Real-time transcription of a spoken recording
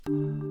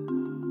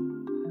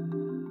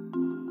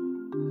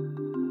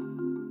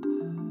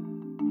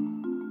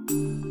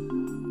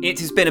It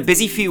has been a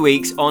busy few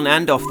weeks on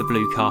and off the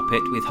blue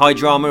carpet, with high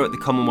drama at the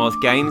Commonwealth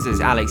Games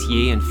as Alex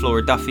Yee and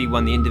Flora Duffy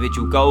won the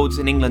individual golds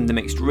and England the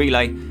mixed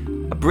relay,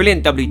 a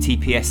brilliant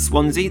WTPS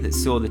Swansea that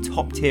saw the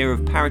top tier of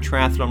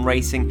paratriathlon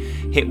racing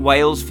hit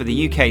Wales for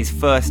the UK's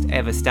first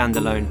ever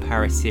standalone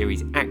Paris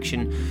Series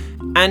action,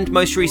 and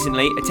most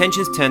recently,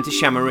 attention's turned to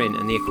Chamarin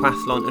and the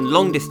aquathlon and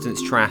long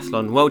distance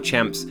triathlon world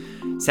champs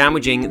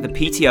sandwiching the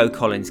PTO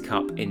Collins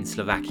Cup in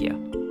Slovakia.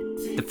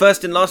 The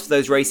first and last of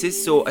those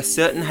races saw a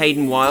certain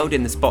Hayden Wilde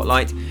in the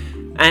spotlight,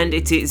 and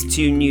it is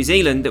to New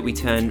Zealand that we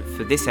turn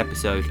for this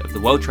episode of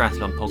the World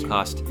Triathlon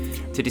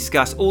Podcast to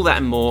discuss all that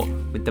and more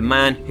with the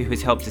man who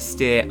has helped to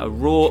steer a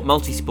raw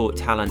multisport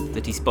talent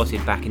that he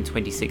spotted back in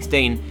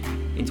 2016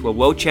 into a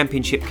World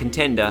Championship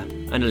contender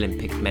and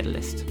Olympic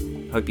medalist.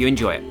 Hope you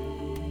enjoy it.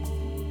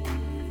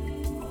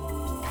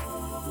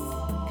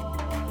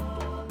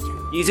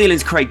 New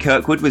Zealand's Craig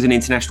Kirkwood was an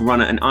international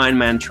runner and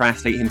Ironman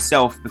triathlete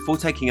himself before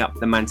taking up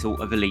the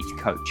mantle of elite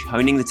coach,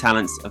 honing the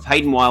talents of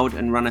Hayden Wilde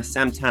and runner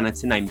Sam Tanner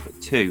to name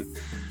but two.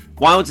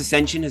 Wilde's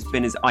ascension has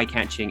been as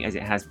eye-catching as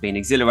it has been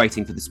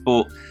exhilarating for the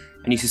sport,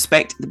 and you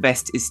suspect the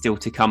best is still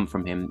to come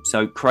from him.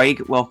 So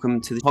Craig, welcome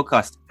to the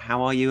podcast.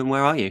 How are you and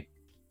where are you?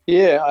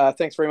 Yeah,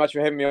 thanks very much for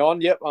having me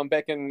on. Yep, I'm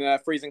back in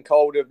freezing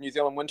cold of New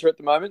Zealand winter at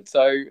the moment,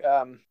 so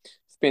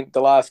spent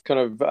the last kind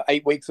of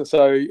 8 weeks or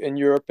so in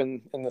Europe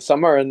in the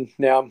summer, and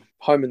now I'm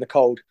home in the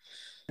cold.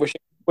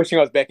 Wishing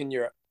I was back in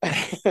Europe.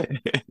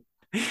 The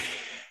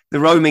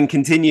roaming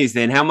continues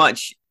then. How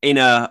much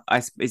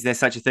is there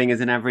such a thing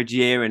as an average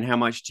year, and how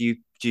much do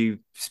you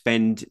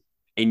spend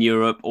in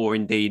Europe or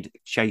indeed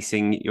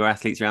chasing your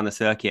athletes around the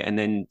circuit, and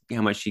then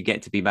how much do you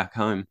get to be back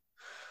home?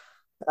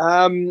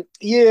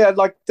 Yeah,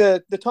 like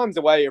the times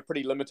away are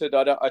pretty limited.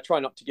 I try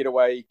not to get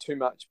away too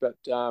much, but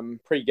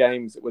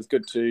pre-games it was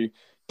good to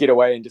get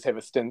away and just have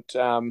a stint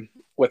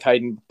with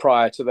Hayden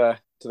prior to the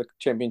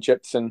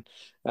championships, and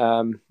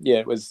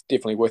it was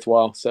definitely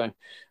worthwhile. So,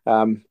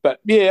 but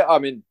yeah, I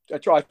mean, I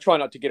try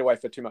not to get away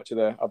for too much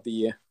of the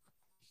year.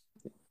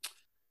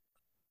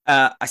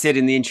 I said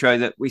in the intro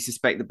that we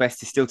suspect the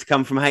best is still to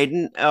come from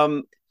Hayden.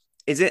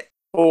 Is it?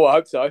 Oh, I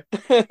hope so.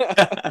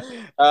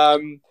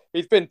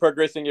 He's been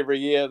progressing every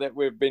year that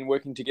we've been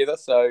working together.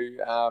 So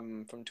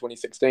from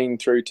 2016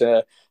 through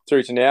to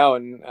now,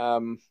 and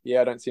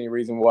I don't see any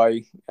reason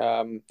why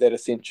that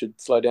ascent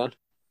should slow down.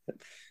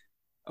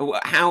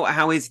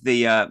 How is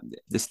the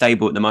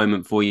stable at the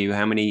moment for you?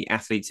 How many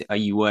athletes are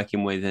you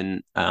working with?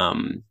 And I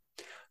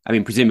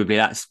mean, presumably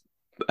that's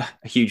a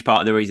huge part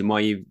of the reason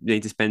why you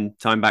need to spend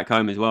time back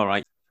home as well,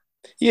 right?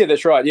 Yeah,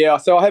 that's right. Yeah,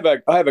 so I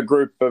have a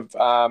group of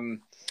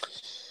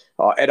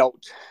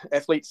adult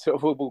athletes,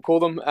 we'll call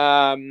them,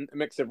 a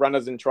mix of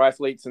runners and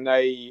triathletes, and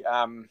they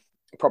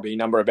probably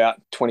number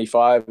about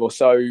 25 or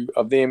so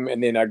of them,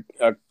 and then I've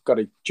got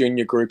a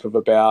junior group of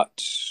about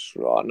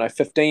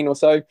 15 or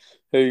so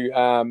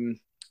who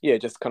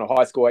just kind of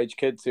high school age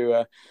kids who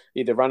are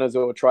either runners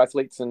or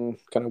triathletes and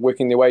kind of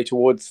working their way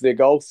towards their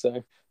goals.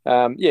 So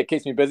it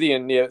keeps me busy,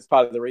 and it's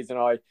part of the reason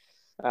I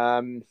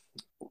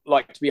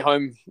like to be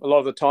home a lot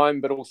of the time,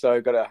 but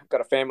also got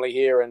a family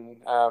here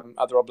and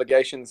other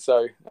obligations.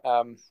 So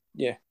kind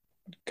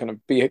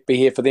of be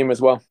here for them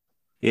as well.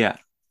 Yeah.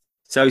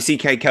 So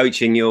CK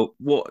coaching,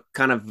 what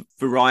kind of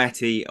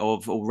variety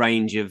of or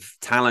range of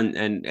talent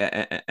and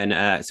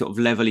sort of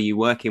level are you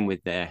working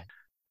with there?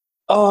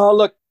 Oh,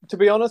 look, to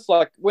be honest,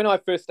 like when I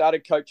first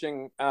started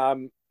coaching,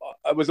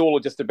 it was all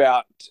just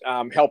about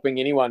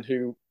helping anyone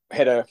who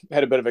had a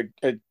bit of a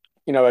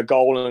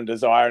goal and a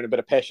desire and a bit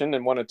of passion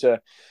and wanted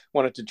to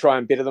try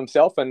and better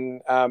themselves.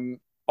 And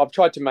I've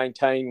tried to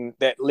maintain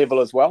that level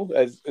as well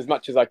as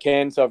much as I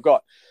can. So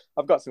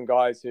I've got some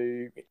guys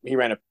who he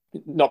ran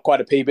not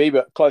quite a PB,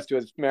 but close to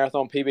his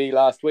marathon PB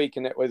last week,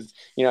 and it was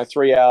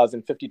 3 hours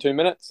and 52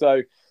 minutes.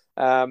 So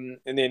and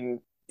then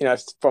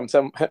for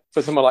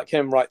someone like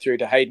him right through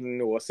to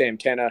Hayden or Sam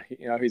Tanner,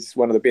 who's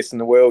one of the best in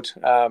the world.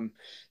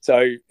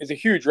 So it's a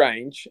huge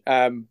range,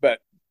 but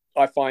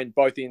I find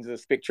both ends of the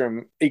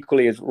spectrum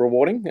equally as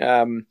rewarding.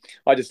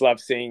 I just love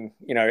seeing,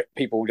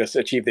 people just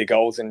achieve their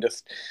goals and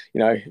just,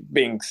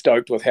 being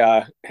stoked with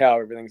how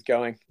everything's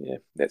going. Yeah,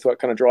 that's what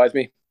kind of drives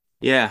me.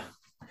 Yeah.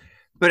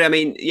 But I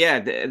mean,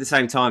 at the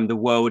same time, the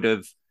world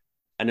of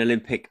an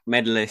Olympic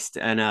medalist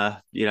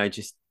and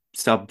just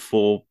sub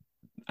 4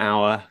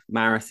 hour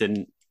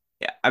marathon.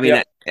 I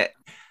mean,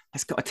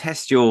 that's got to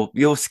test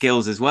your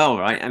skills as well,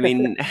 right? I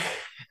mean,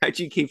 how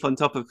do you keep on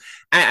top of,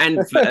 and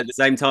at the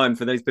same time,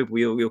 for those people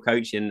you're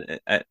coaching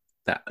at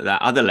that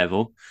other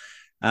level,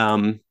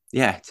 to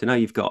know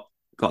you've got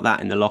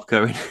that in the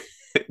locker and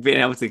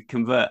being able to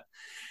convert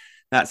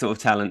that sort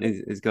of talent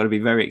is got to be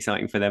very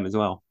exciting for them as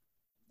well.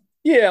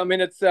 Yeah, I mean,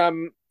 it's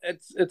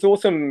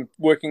awesome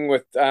working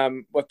with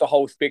the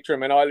whole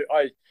spectrum, and I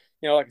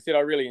like I said, I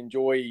really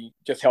enjoy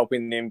just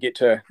helping them get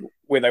to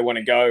where they want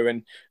to go,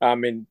 and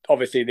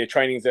obviously their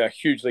trainings are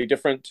hugely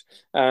different.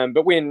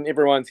 But when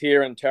everyone's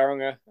here in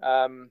Tauranga,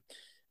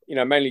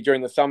 mainly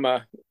during the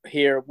summer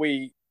here,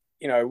 we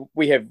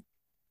have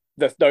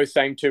those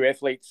same two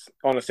athletes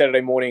on a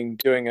Saturday morning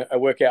doing a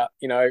workout,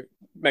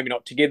 maybe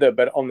not together,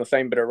 but on the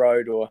same bit of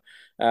road,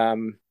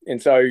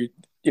 and so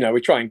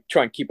we try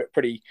and keep it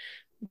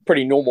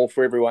pretty normal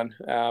for everyone,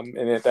 and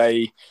that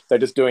they're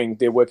just doing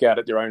their workout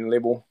at their own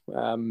level,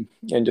 and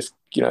just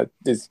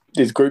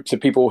there's groups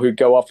of people who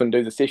go off and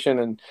do the session,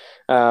 and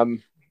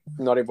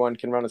not everyone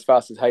can run as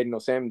fast as Hayden or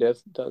Sam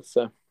does.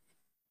 So,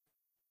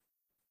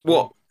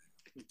 what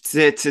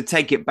to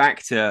take it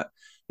back to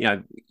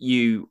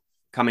you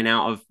coming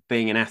out of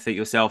being an athlete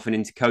yourself and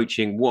into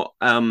coaching, what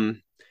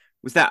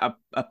was that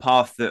a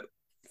path that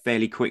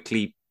fairly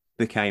quickly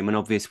became an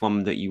obvious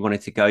one that you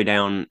wanted to go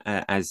down,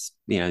 as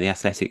the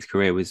athletics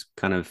career was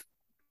kind of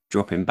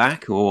dropping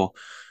back, or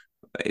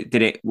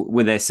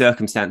were there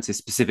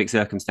specific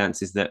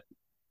circumstances that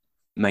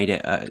made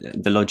it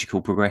the logical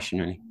progression,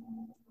 really?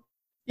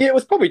 Yeah, it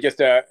was probably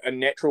just a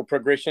natural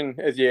progression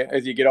as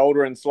you get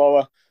older and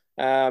slower,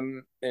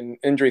 and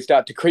injuries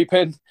start to creep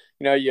in.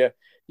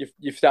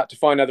 You start to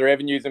find other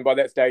avenues, and by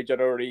that stage,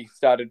 I'd already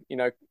started,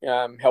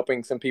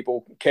 helping some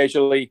people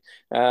casually,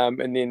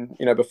 and then,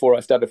 before I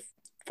started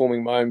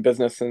forming my own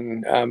business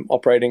and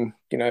operating,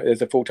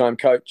 as a full-time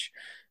coach,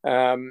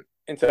 and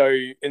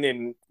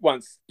then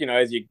once,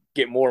 as you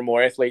get more and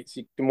more athletes,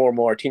 more and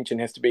more attention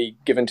has to be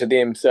given to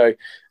them. So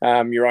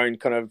your own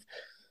kind of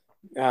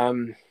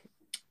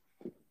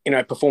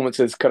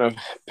performances kind of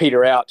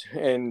peter out,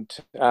 and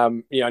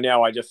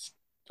now I just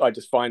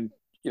find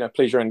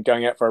pleasure in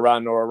going out for a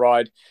run or a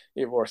ride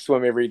or a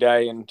swim every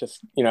day, and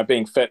just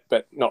being fit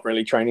but not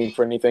really training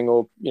for anything,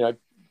 or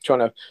trying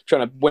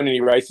to win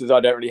any races. I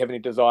don't really have any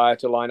desire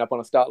to line up on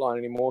a start line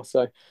anymore.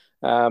 So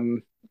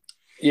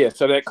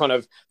so that kind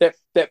of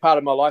that part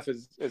of my life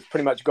is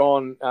pretty much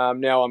gone.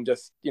 Now I'm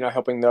just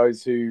helping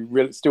those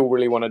who still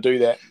really want to do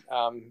that,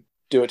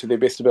 do it to their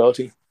best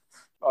ability.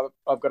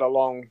 I've got a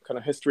long kind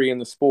of history in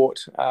the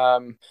sport,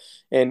 and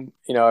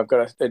I've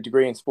got a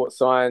degree in sports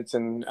science,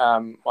 and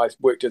I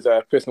worked as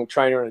a personal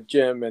trainer in a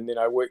gym, and then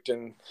I worked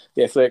in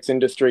the athletics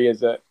industry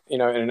as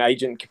in an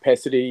agent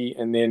capacity,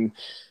 and then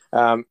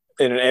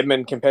in an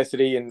admin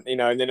capacity, and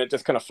and then it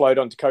just kind of flowed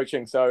on to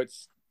coaching. So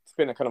it's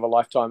been a kind of a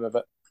lifetime of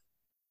it.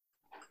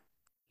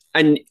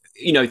 And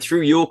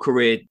through your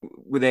career,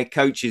 were there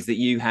coaches that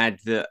you had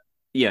that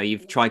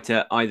you've tried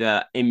to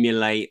either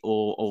emulate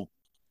or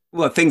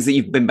things that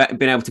you've been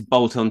able to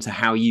bolt on to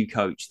how you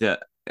coach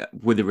that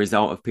were the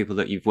result of people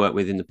that you've worked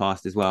with in the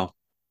past as well?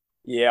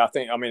 Yeah, I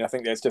think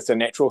that's just a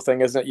natural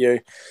thing, isn't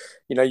it?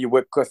 You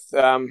work with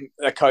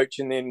a coach,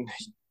 and then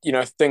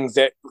things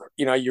that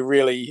you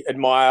really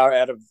admire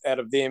out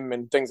of them,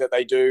 and things that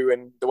they do,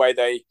 and the way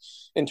they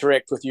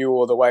interact with you,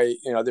 or the way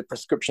the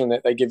prescription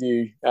that they give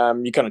you,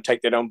 you kind of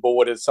take that on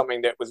board as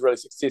something that was really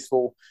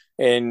successful,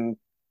 and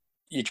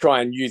you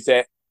try and use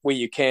that where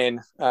you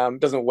can.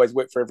 Doesn't always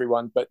work for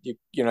everyone, but you've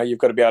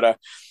got to be able to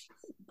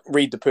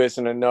read the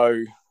person and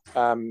know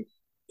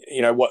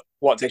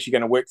what's actually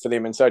going to work for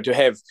them. And so to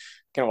have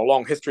kind of a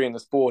long history in the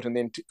sport, and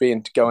then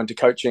to go into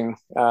coaching,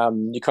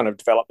 you kind of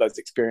develop those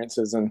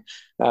experiences, and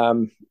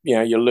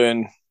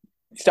you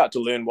start to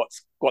learn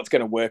what's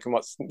going to work and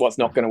what's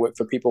not going to work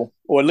for people,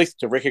 or at least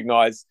to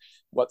recognize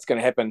what's going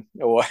to happen,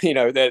 or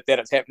that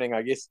it's happening,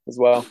 I guess, as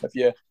well. If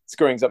you're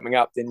screwing something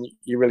up, then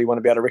you really want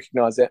to be able to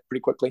recognize that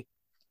pretty quickly.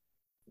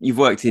 You've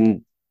worked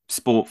in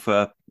sport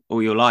for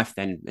all your life,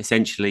 then,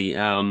 essentially.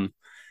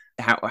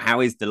 How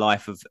is the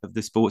life of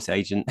the sports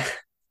agent?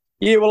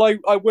 Yeah, well,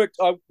 I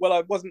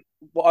wasn't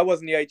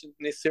the agent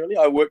necessarily.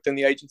 I worked in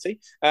the agency,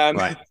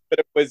 Right. But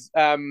it was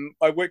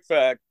I worked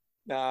for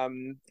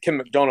Kim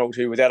McDonald,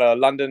 who was out of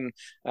London.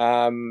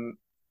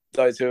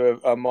 Those who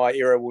are my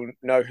era will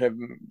know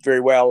him very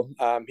well.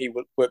 He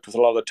worked with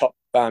a lot of the top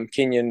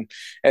Kenyan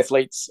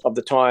athletes of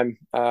the time.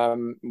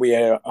 We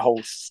had a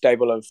whole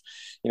stable of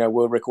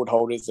world record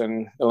holders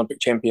and Olympic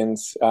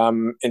champions,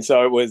 and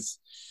so it was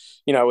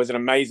an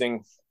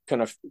amazing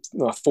kind of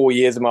 4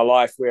 years of my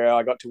life where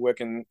I got to work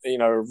in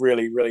a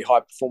really, really high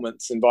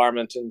performance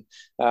environment,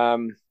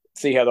 and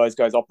see how those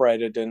guys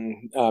operated,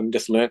 and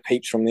just learnt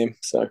heaps from them.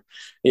 So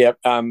yeah,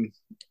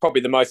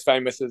 probably the most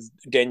famous is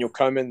Daniel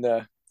Komen,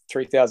 the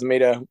 3,000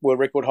 meter world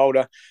record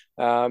holder.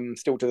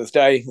 Still to this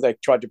day, they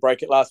tried to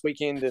break it last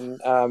weekend in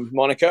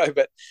Monaco,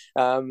 but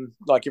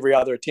like every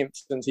other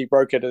attempt since he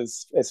broke it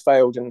has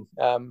failed. And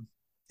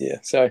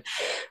so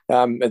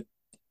it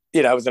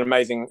was an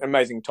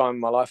amazing time in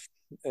my life,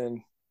 and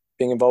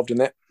being involved in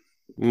that.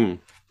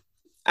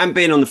 And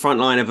being on the front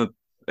line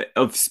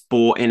of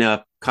sport in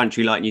a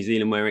country like New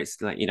Zealand, where it's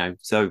like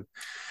so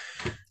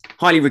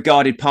highly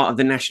regarded part of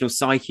the national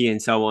psyche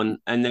and so on,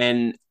 and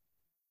then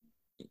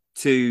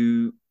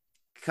to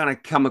kind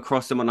of come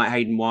across someone like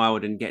Hayden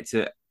Wilde and get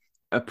to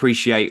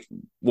appreciate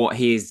what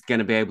he is going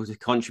to be able to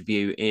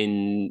contribute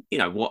in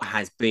what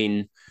has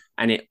been,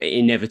 and it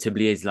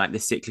inevitably is, like the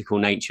cyclical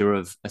nature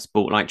of a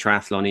sport like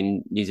triathlon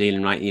in New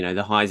Zealand, right?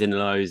 The highs and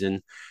lows,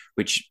 and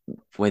which,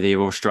 whether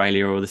you're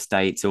Australia or the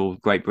States or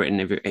Great Britain,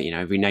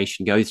 every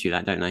nation goes through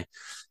that, don't they?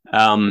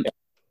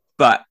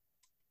 But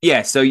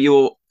yeah, so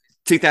you're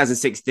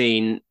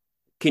 2016.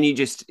 Can you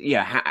just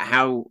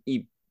how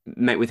you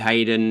met with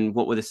Hayden?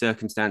 What were the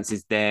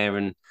circumstances there?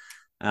 And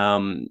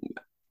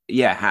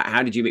yeah,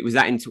 how did you meet? Was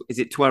that in? Is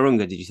it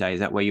Tauranga? Did you say? Is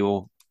that where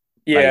you're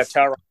Yeah, based?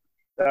 Tara.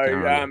 So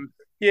Tauranga.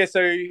 yeah,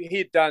 so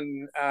he'd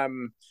done I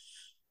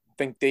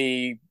think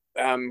the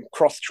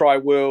cross tri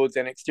worlds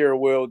and exterior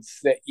worlds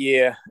that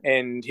year,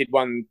 and he'd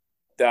won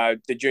the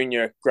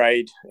junior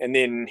grade, and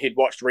then he'd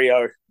watched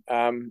Rio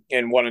and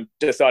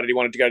decided he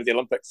wanted to go to the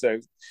Olympics. So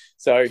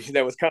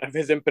that was kind of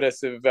his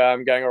impetus of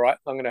going, all right,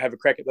 I'm going to have a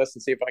crack at this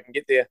and see if I can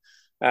get there.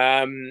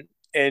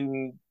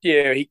 And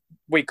yeah,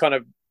 we kind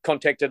of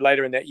contacted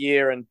later in that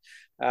year and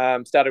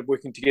started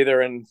working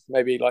together in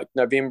maybe like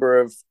November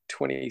of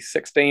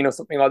 2016 or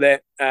something like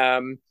that.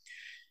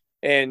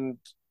 And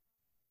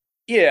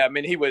yeah, I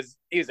mean,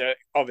 he's a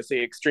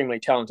obviously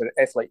extremely talented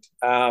athlete,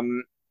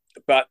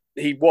 but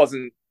he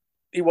wasn't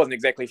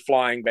exactly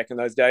flying back in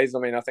those days. I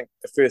mean, I think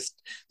the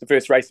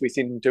first race we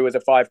sent him to was a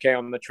 5K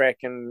on the track,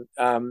 and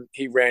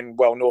he ran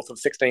well north of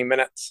 16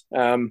 minutes,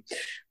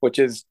 which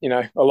is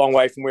a long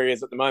way from where he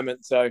is at the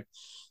moment. So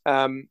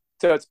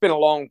it's been a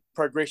long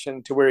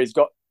progression to where he's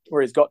got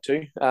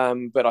to,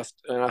 but I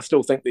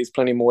still think there's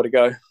plenty more to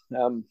go.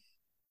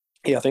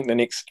 Yeah, I think the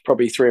next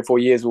probably 3 or 4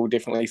 years we'll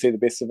definitely see the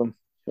best of him.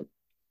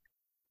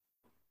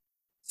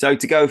 So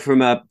to go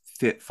from a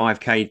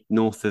 5K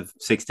north of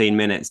 16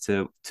 minutes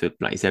to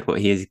like you said,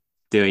 what he is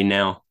doing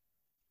now,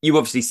 you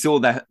obviously saw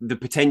the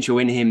potential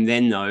in him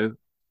then, though.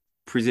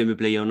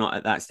 Presumably you're not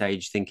at that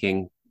stage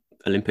thinking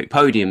Olympic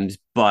podiums,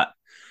 but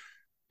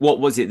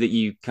what was it that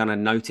you kind of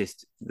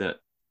noticed that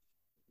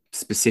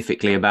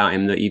specifically about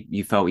him that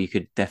you felt you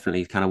could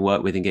definitely kind of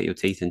work with and get your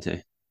teeth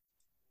into?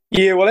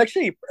 Yeah, well,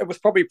 actually, it was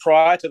probably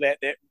prior to that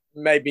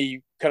made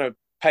me kind of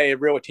pay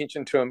real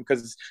attention to him,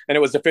 and it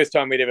was the first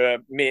time we'd ever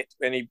met,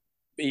 and he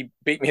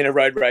beat me in a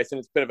road race, and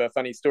it's a bit of a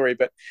funny story,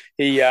 but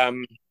he yeah,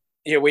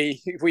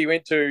 we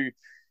went to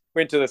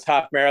this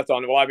half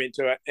marathon. Well, I went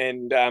to it,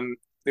 and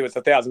there was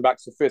 $1,000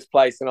 for first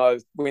place, and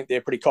went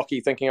there pretty cocky,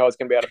 thinking I was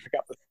going to be able to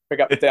pick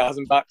up the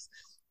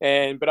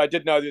 $1,000. But I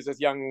did know there was this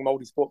young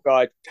multisport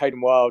guy,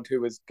 Hayden Wilde, who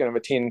was going to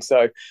attend.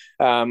 So,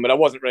 but I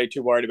wasn't really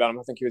too worried about him.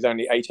 I think he was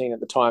only 18 at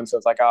the time, so I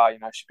was like,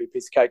 it should be a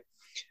piece of cake.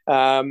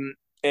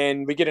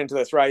 And we get into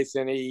this race,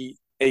 and he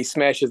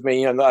smashes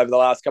me over the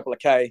last couple of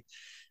K.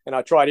 And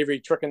I tried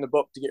every trick in the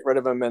book to get rid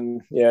of him,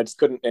 and I just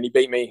couldn't. And he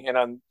beat me.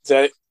 And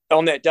so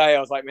on that day, I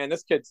was like, man,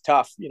 this kid's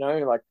tough,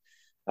 then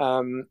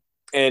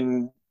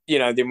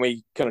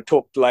we kind of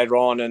talked later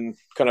on and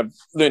kind of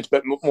learned a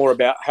bit more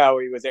about how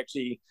he was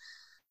actually,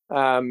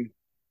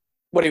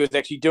 what he was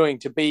actually doing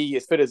to be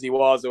as fit as he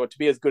was, or to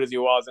be as good as he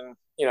was, and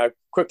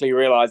quickly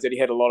realized that he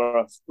had a lot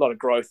of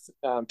growth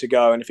to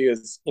go. And if he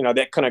was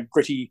that kind of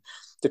gritty,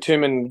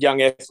 determined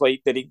young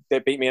athlete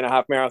that beat me in a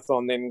half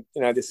marathon, then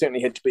there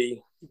certainly had to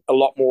be a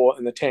lot more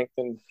in the tank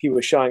than he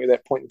was showing at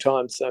that point in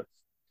time. So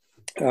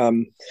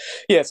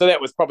so that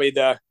was probably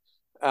the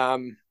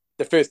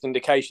first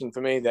indication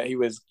for me that he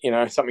was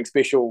something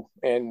special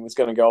and was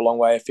going to go a long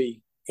way if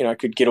he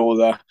could get all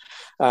the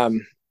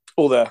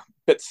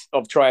bits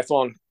of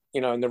triathlon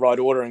in the right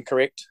order and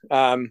correct.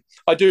 I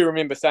do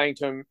remember saying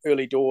to him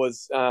early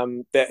doors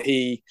that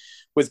he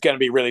was going to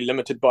be really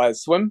limited by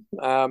his swim,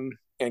 and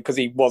because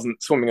he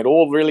wasn't swimming at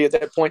all really at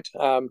that point.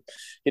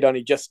 He'd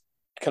only just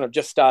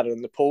started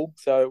in the pool,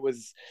 so it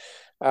was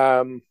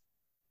so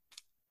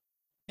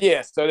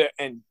that,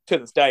 and to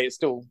this day it's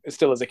still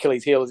his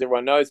Achilles heel, as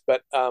everyone knows.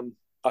 But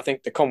I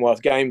think the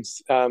Commonwealth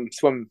Games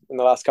swim in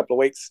the last couple of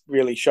weeks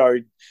really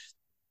showed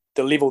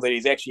the level that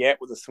he's actually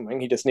at with the swimming.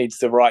 He just needs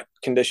the right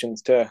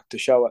conditions to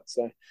show it.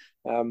 So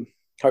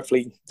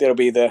hopefully that'll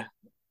be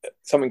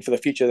something for the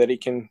future, that he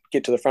can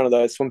get to the front of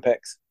those swim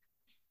packs.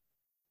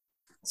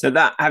 So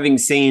that, having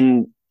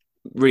seen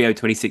Rio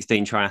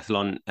 2016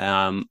 triathlon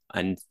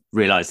and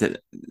realised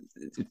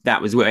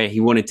that was where he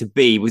wanted to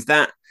be, was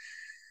that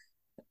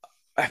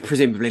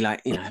presumably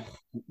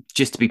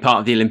just to be part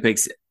of the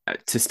Olympics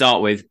to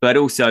start with, but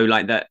also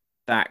like that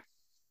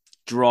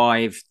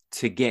drive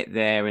to get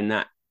there and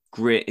that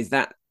grit? Is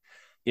that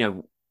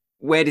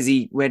where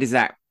does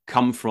that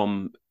come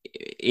from?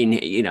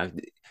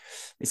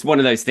 It's one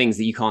of those things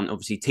that you can't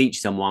obviously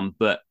teach someone,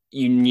 but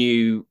you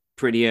knew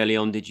pretty early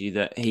on, did you,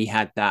 that he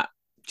had that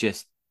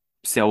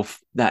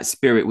that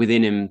spirit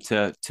within him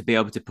to be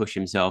able to push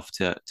himself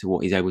to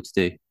what he's able to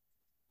do?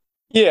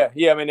 Yeah.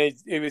 I mean,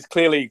 he was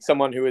clearly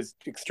someone who was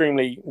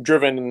extremely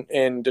driven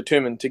and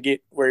determined to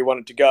get where he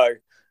wanted to go.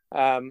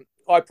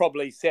 I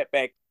probably sat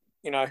back,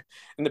 in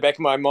the back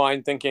of my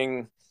mind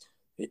thinking,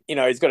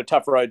 he's got a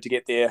tough road to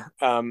get there.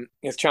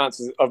 His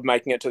chances of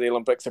making it to the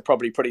Olympics are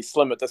probably pretty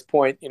slim at this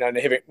point.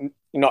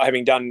 Not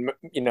having done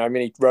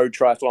many road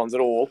triathlons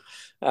at all,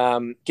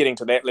 getting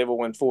to that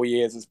level in 4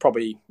 years is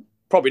probably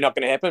not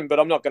going to happen. But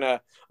I'm not going to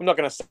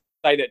say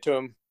that to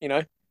him,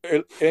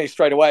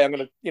 straight away. I'm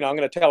going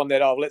to tell him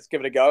that, let's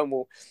give it a go and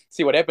we'll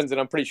see what happens.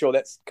 And I'm pretty sure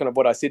that's kind of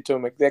what I said to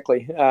him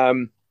exactly.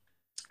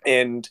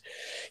 and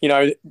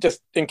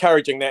just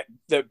encouraging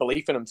that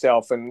belief in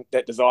himself and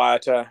that desire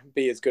to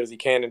be as good as he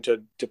can and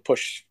to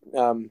push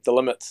the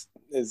limits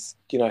is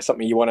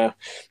something you want to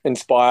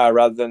inspire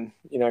rather than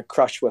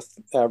crush with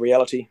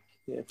reality.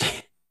 Yeah.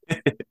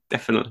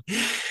 Definitely.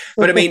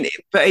 But I mean,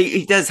 but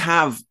he does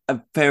have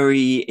a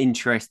very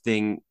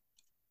interesting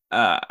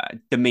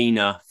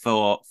demeanor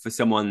for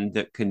someone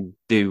that can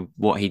do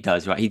what he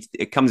does, right?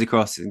 It comes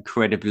across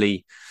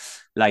incredibly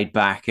laid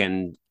back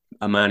and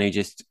a man who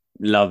just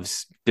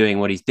loves doing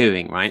what he's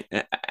doing, right?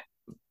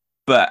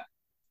 But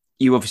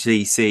you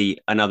obviously see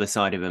another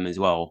side of him as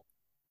well.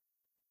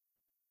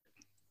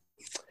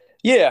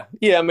 Yeah.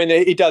 I mean,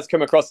 he does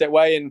come across that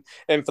way,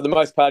 and for the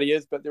most part, he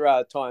is. But there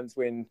are times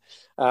when,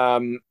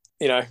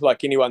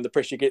 like anyone, the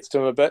pressure gets to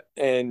him a bit,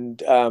 and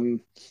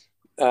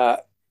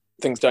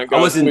things don't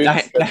go as smooth.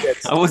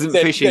 I wasn't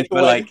fishing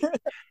for like.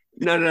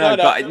 No.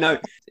 But no,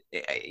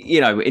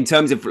 in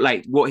terms of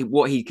like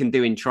what he can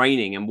do in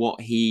training and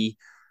what he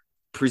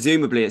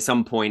presumably at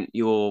some point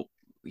you've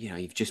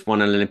just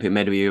won an Olympic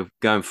medal, you're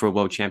going for a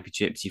World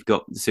Championships, you've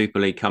got the Super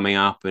League coming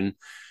up, and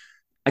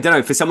I don't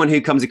know, for someone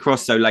who comes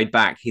across so laid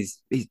back, his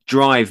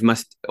drive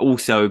must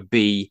also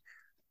be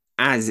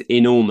as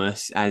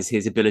enormous as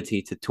his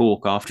ability to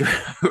talk after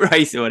a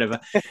race or whatever.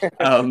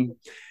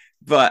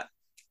 But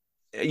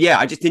yeah,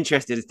 I'm just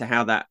interested as to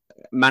how that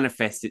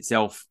manifests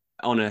itself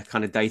on a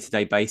kind of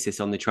day-to-day basis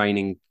on the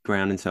training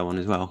ground and so on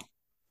as well.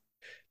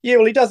 Yeah,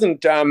 well, he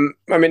doesn't. I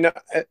mean,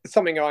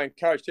 something I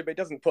encourage him, but he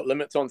doesn't put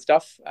limits on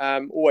stuff.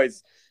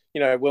 Always,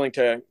 willing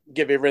to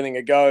give everything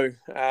a go,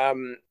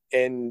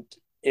 and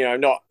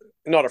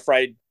not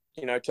afraid,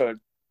 to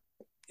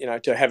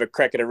have a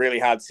crack at a really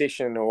hard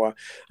session or,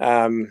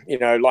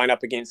 line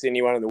up against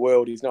anyone in the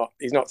world. He's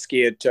not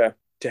scared to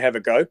have a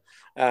go.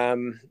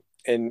 And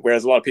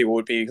whereas a lot of people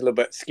would be a little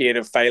bit scared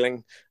of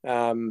failing,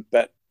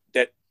 but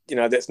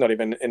that's not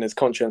even in his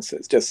conscience.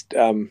 It's just,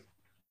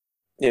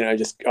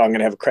 just I'm going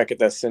to have a crack at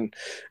this, and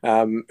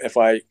if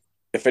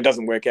it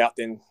doesn't work out,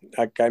 then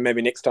okay,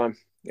 maybe next time.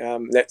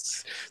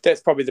 That's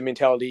probably the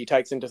mentality he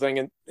takes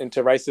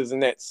into races,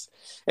 and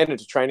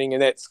into training,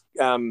 and that's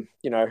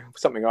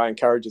something I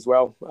encourage as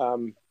well.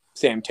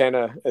 Sam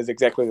Tanner is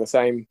exactly the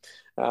same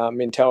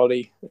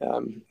mentality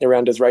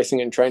around his racing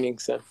and training.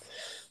 So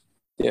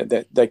yeah,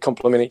 they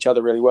complement each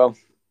other really well.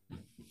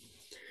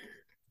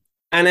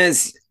 And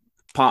as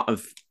part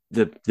of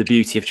the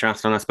beauty of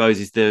triathlon, I suppose,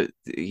 is the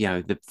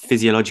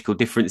physiological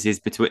differences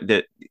between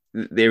that.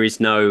 There is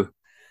no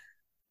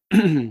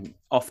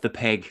off the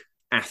peg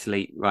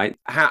athlete, right?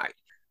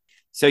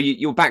 So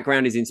your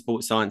background is in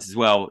sports science as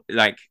well.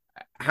 Like,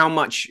 how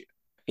much,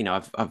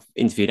 I've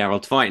interviewed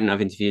Harold Fighton,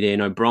 I've interviewed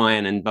Ian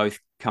O'Brien, and both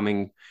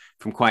coming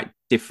from quite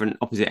different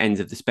opposite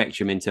ends of the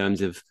spectrum in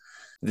terms of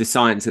the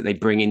science that they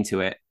bring into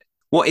it.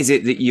 What is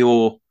it that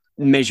you're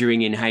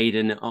measuring in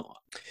Hayden?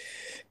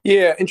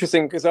 Yeah,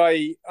 interesting, because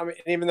I mean,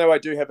 even though I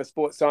do have a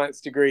sports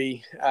science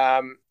degree,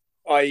 I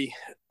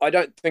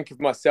don't think of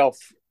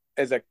myself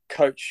as a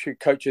coach who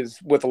coaches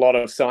with a lot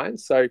of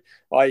science. So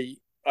I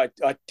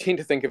tend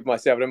to think of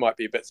myself, and it might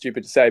be a bit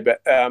stupid to say, but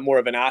more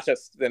of an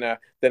artist than a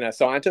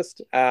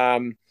scientist.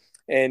 And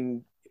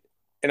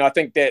I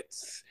think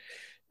it's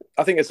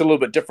a little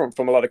bit different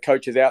from a lot of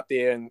coaches out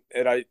there, and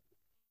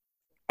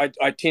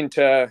I tend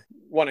to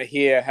want to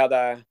hear how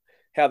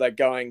they're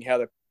going, how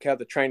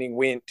the training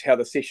went, how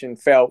the session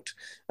felt,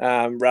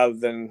 rather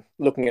than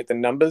looking at the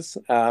numbers.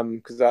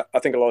 Because I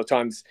think a lot of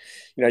times,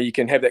 you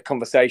can have that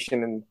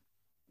conversation and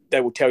they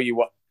will tell you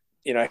what,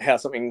 how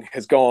something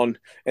has gone,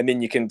 and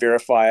then you can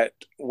verify it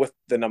with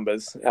the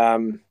numbers.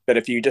 But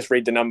if you just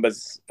read the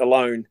numbers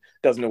alone,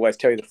 it doesn't always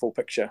tell you the full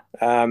picture.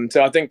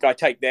 So I think I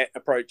take that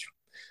approach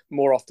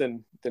more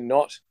often than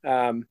not.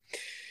 And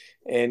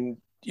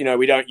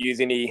we don't use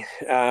any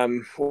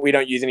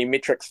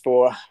metrics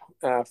for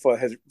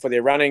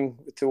their running.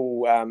 It's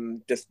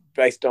all just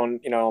based on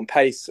on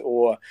pace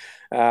or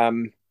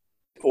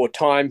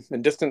time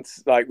and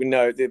distance. Like, we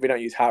know that we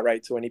don't use heart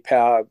rates or any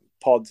power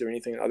pods or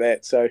anything like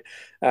that. So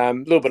a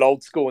little bit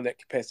old school in that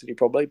capacity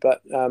probably,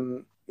 but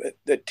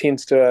it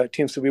tends to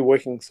be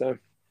working. So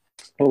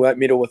we won't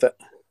meddle with it.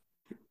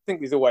 I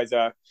think there's always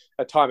a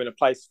time and a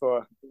place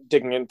for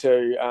digging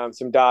into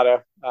some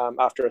data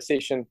after a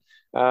session,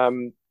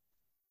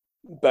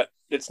 but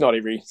it's not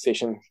every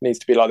session needs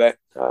to be like that.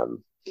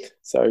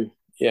 So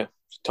yeah,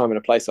 time and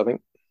a place, I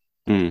think.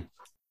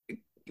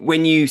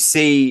 When you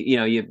see,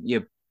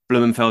 your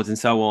Blumenfelds and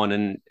so on,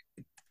 and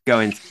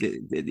going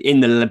in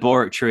the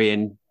laboratory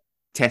and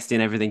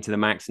testing everything to the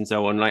max and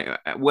so on, like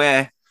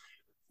where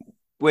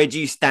do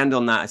you stand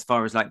on that as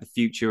far as like the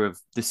future of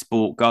the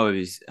sport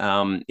goes?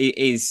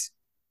 Is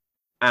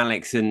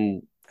Alex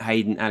Yee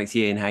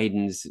and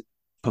Hayden's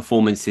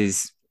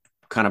performances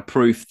kind of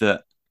proof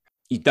that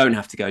you don't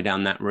have to go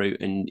down that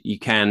route and you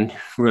can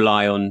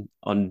rely on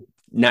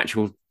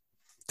natural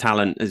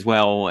talent as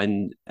well,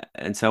 and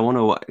so on?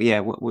 Or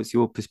what's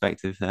your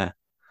perspective there?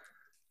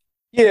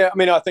 Yeah, I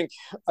mean, I think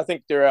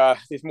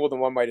there's more than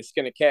one way to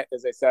skin a cat,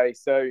 as they say.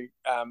 So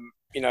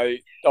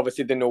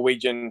obviously the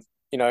Norwegian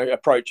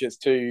approach is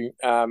to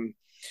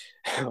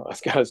I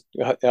was going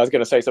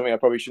to say something I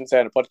probably shouldn't say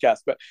on a podcast,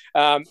 but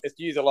it's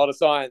to use a lot of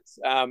science.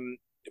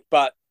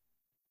 But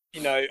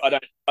I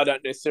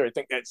don't necessarily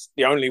think that's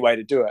the only way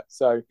to do it.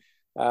 So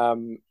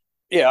and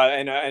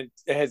it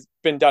has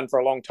been done for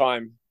a long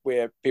time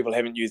where people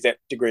haven't used that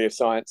degree of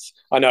science.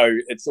 I know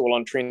it's all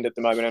on trend at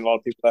the moment, and a lot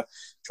of people are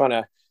trying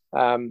to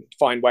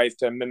find ways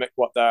to mimic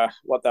what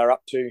they're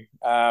up to.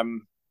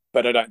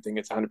 But I don't think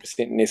it's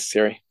 100%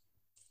 necessary.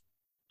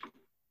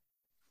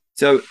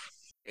 So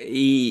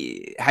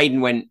Hayden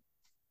went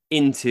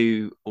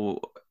into, or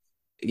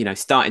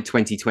started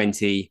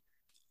 2020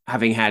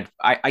 having had,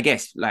 I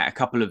guess, like a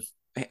couple of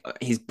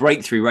his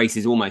breakthrough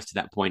races almost to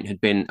that point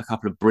had been a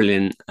couple of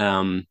brilliant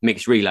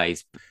mixed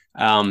relays.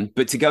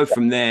 But to go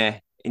from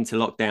there into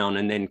lockdown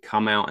and then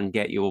come out and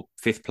get your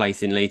 5th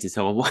place in Leeds and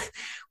so on,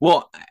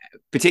 what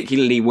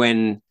particularly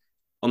when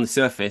on the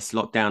surface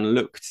lockdown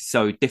looked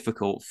so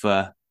difficult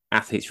for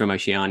athletes from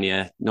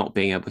Oceania, not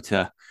being able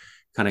to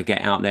kind of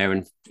get out there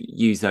and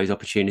use those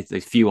opportunities,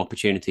 those few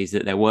opportunities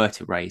that there were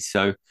to race.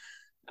 So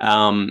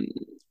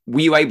were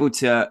you able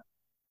to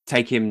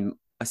take him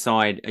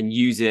aside and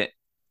use it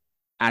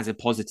as a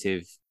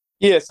positive?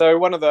 Yeah, so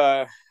one of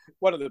the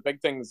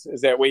big things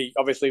is that we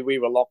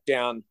were locked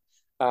down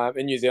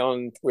in New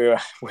Zealand. We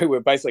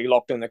were basically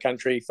locked in the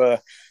country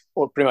for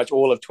pretty much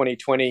all of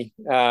 2020,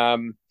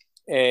 and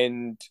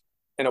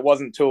it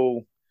wasn't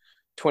until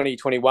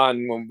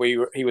 2021 when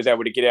he was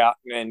able to get out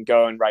and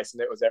go and race,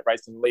 and that was that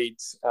race in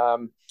Leeds.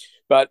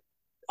 But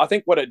I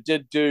think what it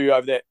did do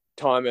over that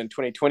time in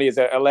 2020 is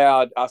it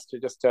allowed us to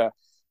just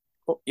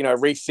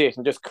reset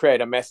and just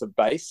create a massive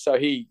base. So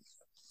he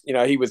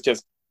was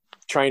just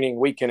training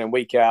week in and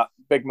week out,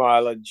 big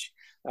mileage,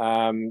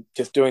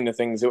 just doing the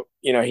things that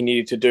he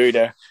needed to do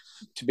to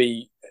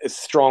be as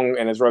strong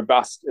and as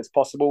robust as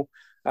possible.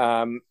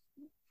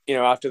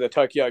 After the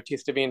Tokyo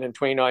test event in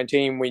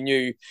 2019, we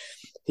knew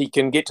he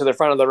can get to the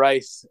front of the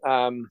race.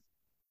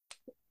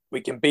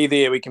 We can be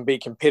there, we can be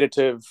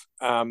competitive,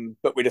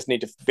 but we just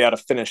need to be able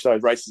to finish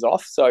those races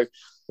off. So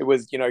it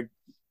was,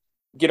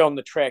 get on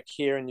the track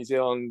here in New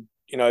Zealand,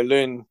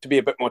 learn to be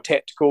a bit more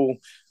tactical,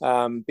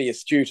 be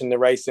astute in the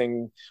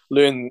racing,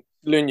 learn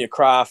your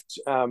craft,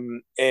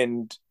 and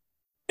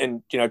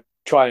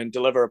try and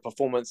deliver a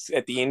performance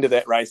at the end of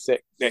that race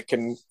that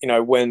can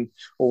win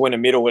a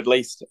medal at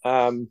least.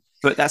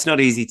 But that's not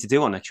easy to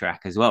do on a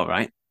track as well,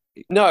 right?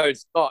 No,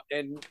 it's not.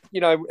 And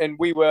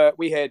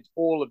we had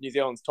all of New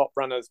Zealand's top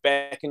runners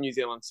back in New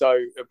Zealand, so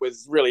it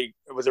was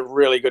a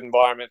really good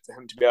environment for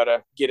him to be able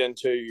to get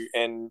into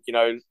and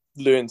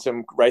learn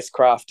some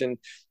racecraft. And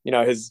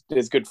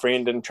his good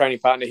friend and training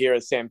partner here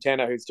is Sam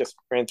Tanner, who's just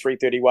ran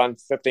 3:31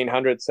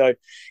 1500. So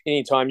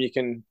anytime you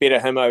can better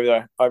him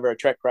over a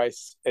track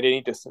race at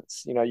any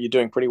distance, you're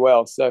doing pretty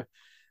well. So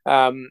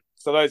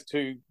those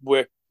two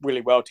work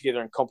really well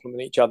together and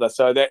complement each other.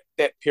 So that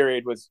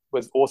period was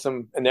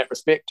awesome in that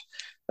respect.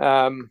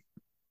 It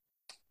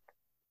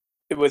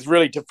was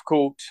really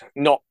difficult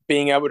not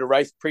being able to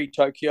race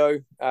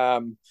pre-Tokyo.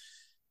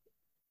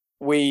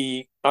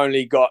 We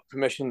only got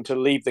permission to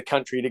leave the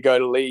country to go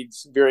to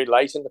Leeds very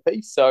late in the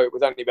piece. So it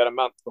was only about a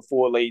month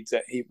before Leeds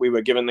that we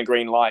were given the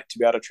green light to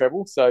be able to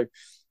travel. So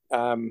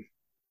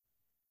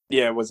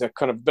it was a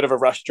kind of bit of a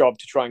rush job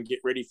to try and get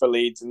ready for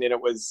Leeds. And then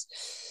it was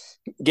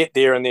get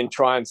there and then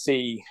try and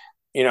see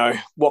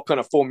what kind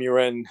of form you're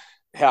in,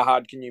 how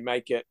hard can you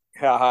make it,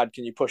 how hard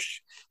can you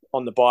push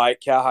on the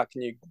bike, how hard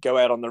can you go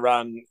out on the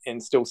run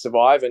and still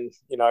survive, and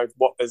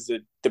what does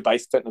the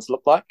base fitness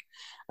look like.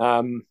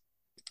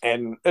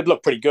 And it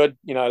looked pretty good,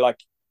 like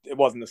it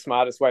wasn't the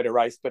smartest way to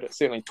race, but it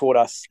certainly taught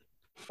us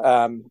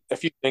a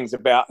few things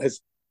about his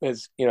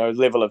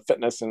level of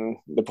fitness and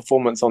the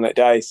performance on that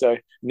day. So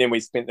then we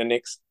spent the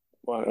next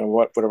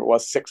whatever it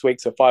was, 6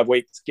 weeks or 5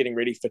 weeks getting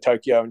ready for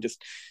Tokyo and just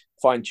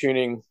fine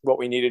tuning what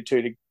we needed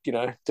to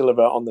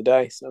deliver on the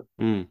day. So,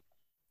 and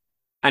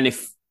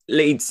if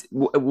Leeds,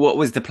 what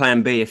was the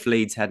plan B if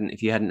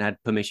you hadn't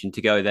had permission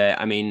to go there?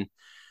 I mean,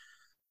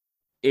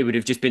 it would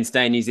have just been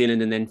stay in New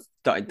Zealand and then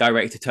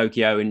direct to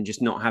Tokyo, and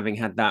just not having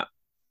had that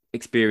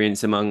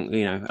experience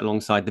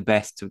alongside the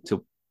best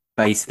to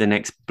base the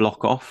next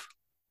block off.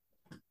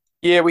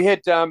 Yeah, we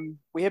had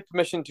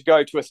permission to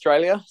go to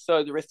Australia,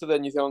 so the rest of the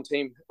New Zealand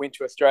team went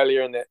to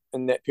Australia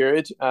in that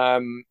period,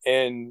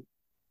 and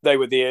they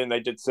were there and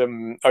they did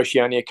some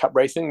Oceania Cup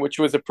racing, which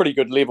was a pretty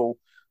good level,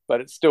 but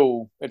it's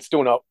still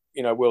not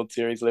World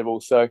Series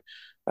level. So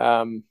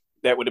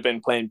that would have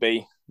been Plan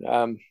B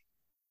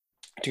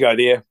to go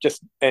there.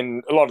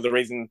 And a lot of the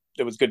reason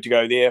it was good to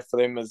go there for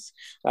them is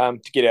to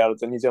get out of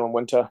the New Zealand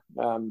winter.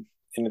 And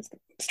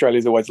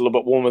Australia's always a little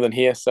bit warmer than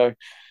here, so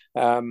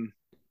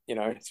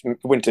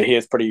winter here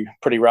is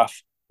pretty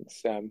rough.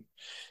 It's kind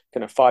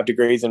of 5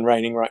 degrees and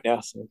raining right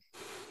now. So.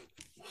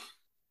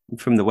 I'm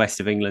from the west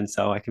of England,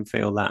 so I can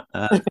feel that.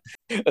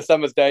 A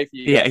summer's day for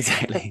you. Yeah,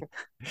 exactly.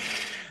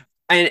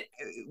 And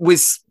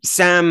was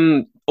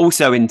Sam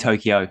also in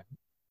Tokyo?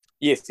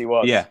 Yes, he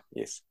was. Yeah.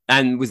 Yes.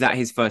 And was that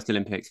his first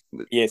Olympics?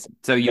 Yes.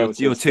 So your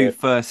two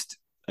first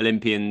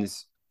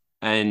Olympians,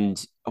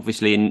 and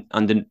obviously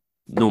under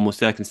normal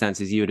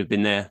circumstances, you would have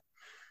been there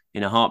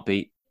in a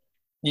heartbeat.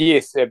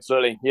 Yes,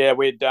 absolutely. Yeah,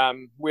 we'd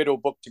all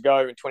booked to go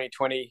in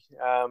 2020,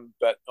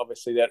 but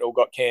obviously that all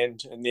got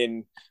canned, and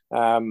then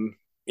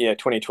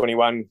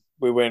 2021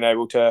 we weren't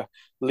able to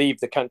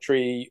leave the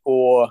country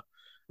or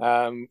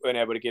weren't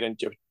able to get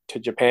into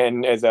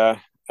Japan as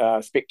a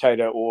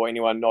spectator or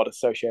anyone not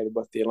associated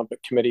with the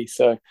Olympic Committee.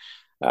 So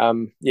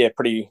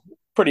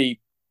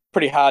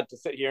pretty hard to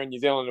sit here in New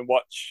Zealand and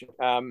watch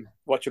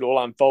it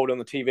all unfold on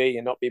the TV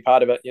and not be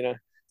part of it.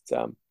 It's,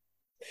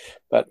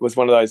 but it was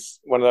one of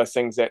those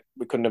things that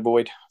we couldn't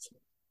avoid.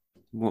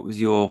 What was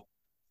your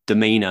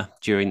demeanor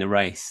during the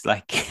race?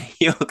 Like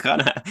you're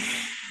kind of,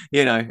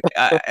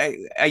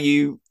 are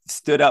you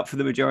stood up for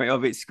the majority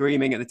of it,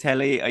 screaming at the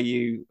telly? Are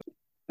you?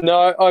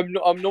 No,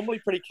 I'm normally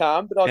pretty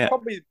calm, but I was Yeah.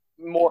 probably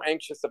more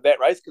anxious of that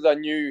race because I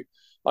knew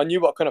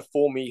what kind of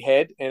form he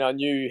had, and I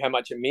knew how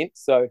much it meant.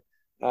 So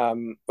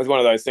it was one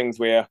of those things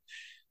where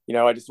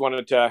I just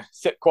wanted to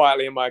sit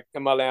quietly in my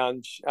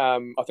lounge.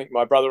 I think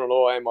my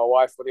brother-in-law and my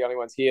wife were the only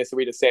ones here, so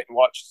we just sat and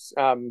watched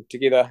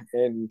together,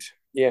 and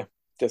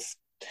just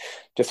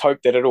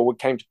hope that it all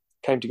came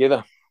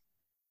together.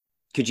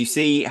 Could you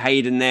see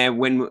Hayden there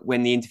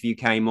when the interview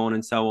came on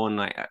and so on?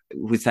 Like,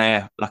 was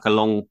there like a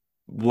long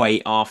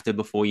wait after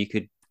before you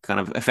could kind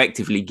of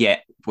effectively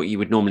get what you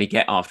would normally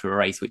get after a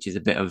race, which is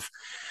a bit of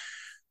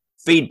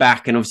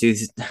feedback? And obviously,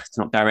 it's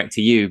not direct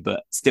to you,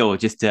 but still,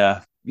 just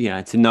to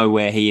know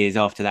where he is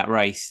after that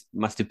race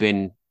must have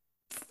been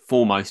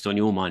foremost on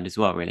your mind as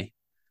well, really.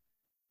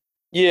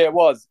 Yeah, it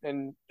was,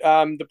 and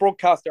the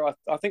broadcaster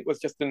I think was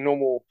just the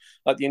normal,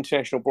 like the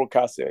international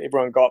broadcaster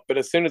everyone got. But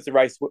as soon as the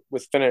race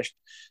was finished,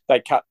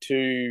 they cut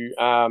to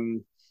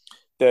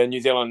the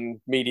New Zealand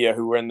media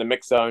who were in the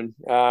mix zone,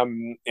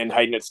 and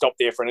Hayden had stopped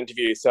there for an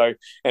interview. So,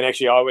 and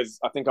actually,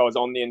 I think I was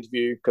on the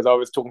interview because I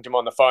was talking to him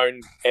on the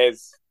phone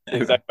as they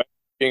were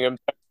doing him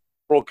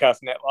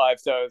broadcasting that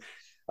live. So,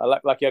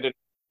 lucky I didn't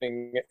do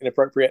anything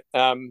inappropriate.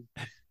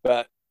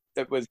 But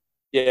it was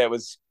it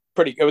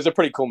was a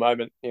pretty cool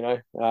moment,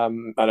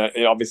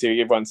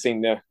 obviously everyone's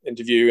seen the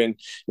interview, and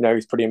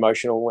he's pretty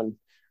emotional,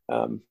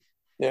 and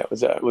it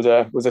was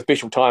a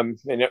special time.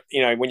 And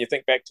when you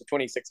think back to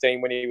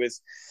 2016 when he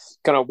was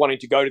kind of wanting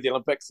to go to the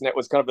Olympics and that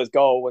was kind of his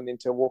goal, and then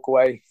to walk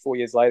away 4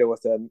 years later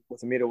with a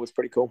medal was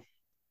pretty cool.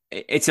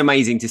 It's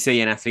amazing to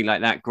see an athlete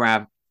like that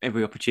grab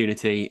every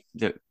opportunity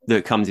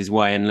that comes his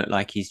way and look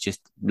like he's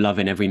just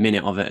loving every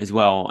minute of it as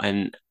well.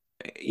 And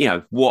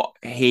what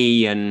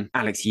he and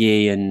Alex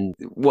Yee and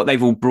what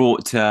they've all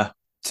brought to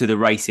the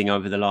racing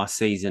over the last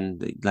season,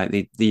 like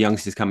the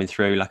youngsters coming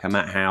through, like a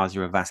Matt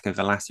Hauser or Vasco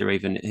Velasquez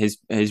even,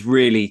 has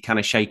really kind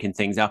of shaken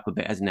things up a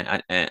bit, hasn't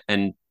it?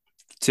 And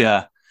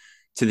to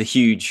the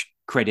huge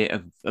credit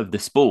of the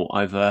sport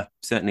over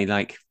certainly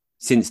like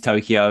since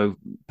Tokyo,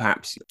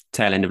 perhaps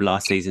tail end of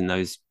last season,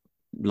 those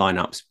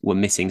lineups were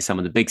missing some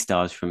of the big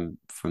stars from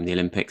the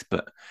Olympics,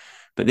 but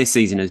this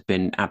season has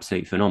been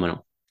absolutely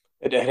phenomenal.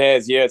 It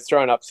has, yeah. It's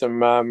thrown up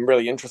some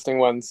really interesting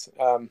ones.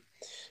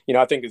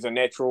 I think there's a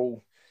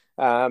natural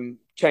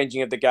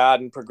changing of the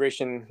guard and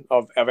progression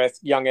of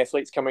young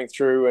athletes coming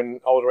through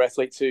and older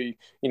athletes who,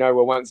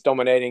 were once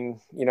dominating,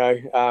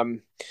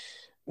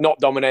 not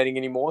dominating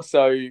anymore.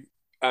 So,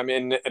 I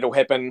mean, it'll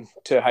happen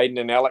to Hayden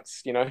and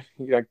Alex,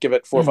 give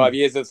it 4 or 5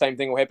 years, the same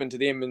thing will happen to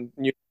them, and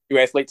new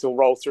athletes will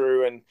roll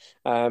through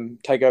and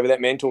take over that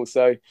mantle.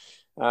 So,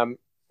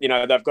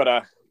 they've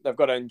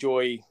got to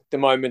enjoy the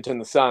moment in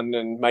the sun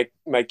and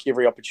make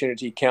every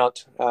opportunity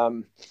count,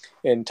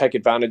 and take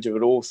advantage of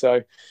it all.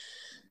 So,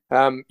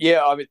 I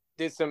mean,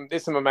 there's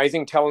some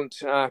amazing talent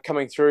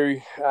coming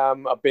through.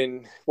 I've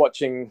been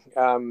watching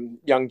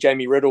young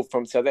Jamie Riddle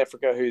from South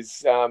Africa,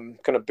 who's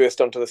kind of burst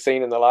onto the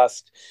scene in the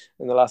last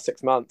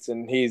 6 months,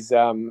 and he's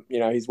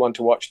he's one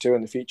to watch too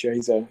in the future.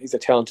 He's a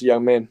talented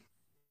young man.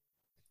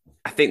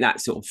 I think that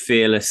sort of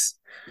fearless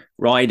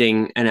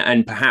riding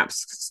and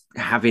perhaps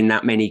having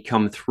that many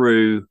come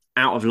through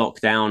out of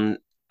lockdown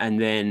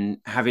and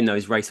then having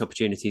those race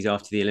opportunities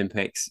after the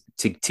Olympics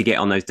to get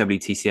on those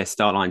WTCS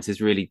start lines has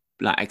really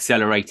like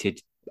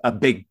accelerated a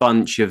big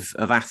bunch of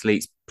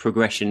athletes'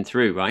 progression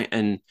through, right?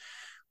 And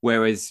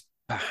whereas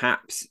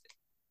perhaps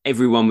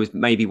everyone was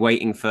maybe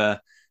waiting for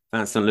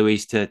Vincent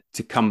Luis to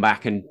come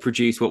back and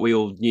produce what we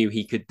all knew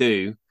he could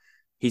do,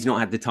 he's not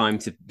had the time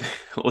to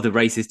or the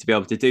races to be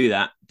able to do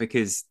that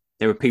because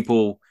there are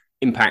people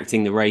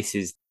impacting the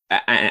races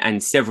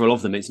and several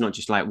of them. It's not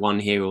just like one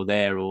here or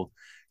there, or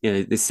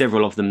there's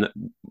several of them that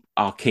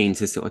are keen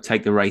to sort of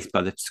take the race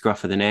by the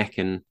scruff of the neck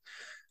and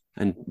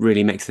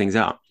really mix things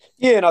up.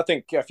 Yeah, and I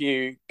think if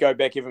you go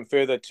back even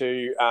further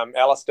to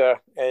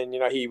Alistair, and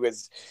he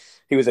was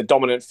a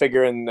dominant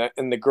figure in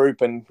the group,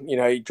 and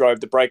he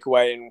drove the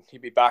breakaway, and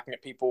he'd be barking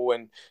at people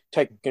and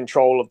taking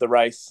control of the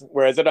race.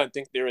 Whereas I don't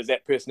think there is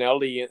that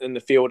personality in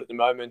the field at the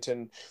moment,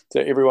 and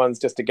so everyone's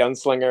just a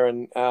gunslinger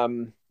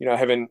and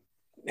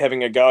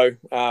having a go,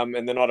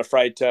 and they're not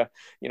afraid to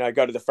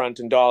go to the front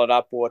and dial it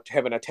up, or to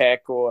have an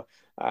attack, or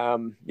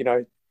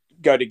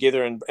go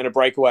together in a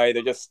breakaway.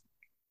 It's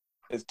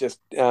just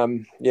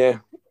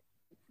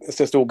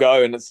just all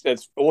go, and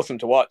it's awesome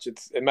to watch.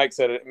 It makes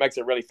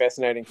it really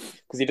fascinating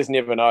because you just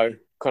never know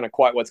kind of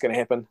quite what's going to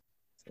happen.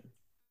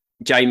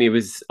 Jamie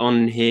was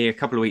on here a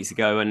couple of weeks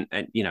ago, and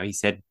he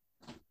said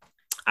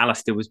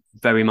Alistair was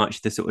very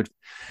much the sort of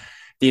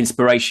the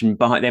inspiration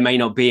behind. There may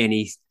not be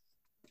any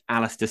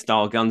Alistair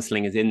style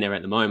gunslingers in there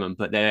at the moment,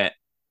 but they're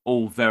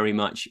all very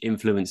much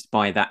influenced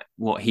by that,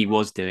 what he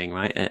was doing,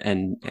 right?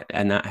 And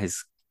that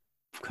has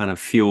kind of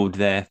fueled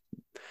the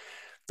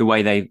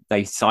way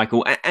they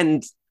cycle.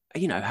 And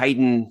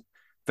Hayden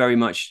very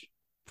much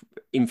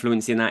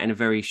influencing that in a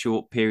very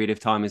short period of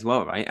time as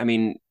well, right? I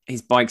mean,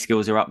 his bike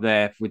skills are up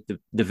there with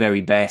the very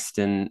best,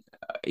 and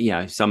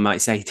some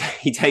might say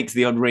he takes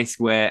the odd risk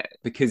where,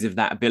 because of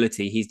that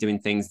ability, he's doing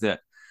things that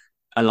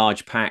a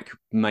large pack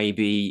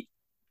maybe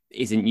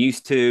isn't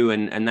used to,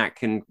 and that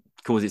can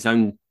cause its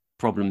own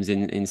problems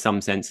in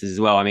some senses as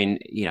well. I mean,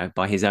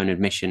 by his own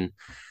admission,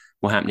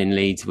 what happened in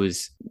Leeds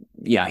was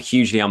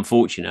hugely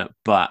unfortunate,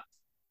 but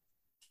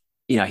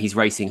he's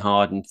racing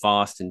hard and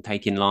fast and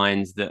taking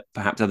lines that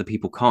perhaps other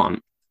people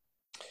can't.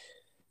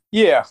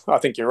 Yeah, I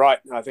think you're right.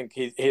 I think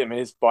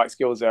his bike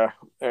skills are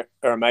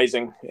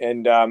amazing,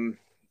 and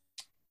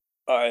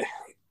I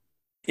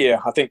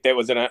think that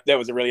was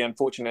a really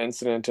unfortunate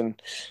incident,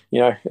 and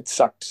it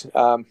sucked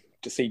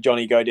to see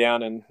Johnny go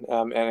down, and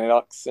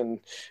Alex and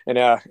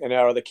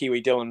our other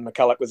Kiwi Dylan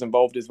McCulloch was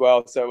involved as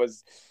well. So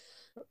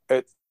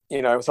it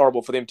was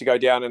horrible for them to go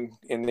down, and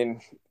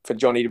then for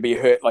Johnny to be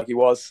hurt like he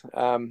was.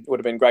 Would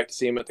have been great to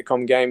see him at the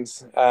Com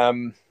Games.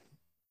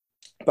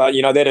 But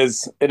it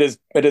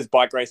is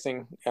bike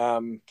racing.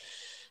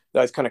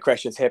 Those kind of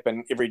crashes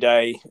happen every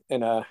day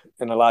in a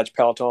large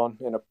peloton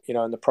in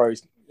the pro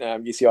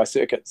UCI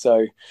circuit.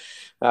 So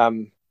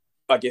I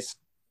guess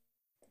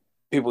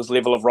people's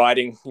level of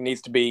riding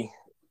needs to be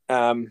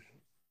at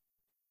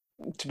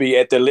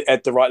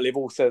the right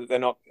level, so that they're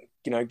not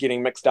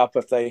getting mixed up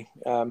if they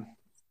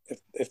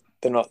if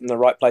they're not in the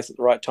right place at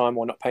the right time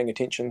or not paying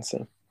attention.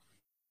 So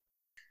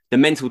the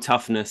mental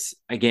toughness,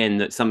 again,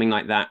 that something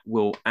like that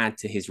will add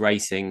to his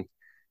racing.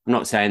 I'm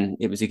not saying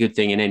it was a good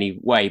thing in any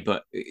way,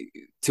 but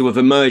to have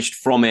emerged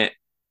from it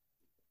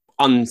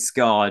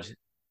unscarred,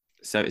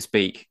 so to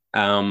speak,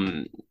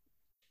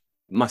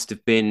 must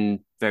have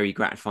been very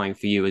gratifying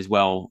for you as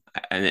well.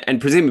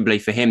 And presumably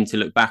for him to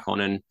look back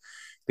on and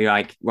be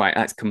like, right,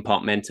 that's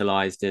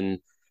compartmentalized, and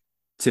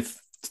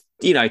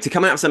to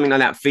come out of something like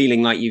that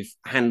feeling like you've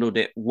handled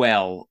it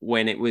well,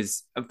 when it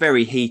was a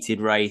very heated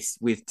race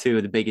with two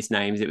of the biggest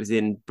names. It was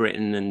in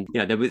Britain, and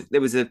there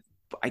was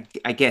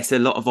I guess a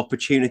lot of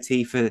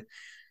opportunity for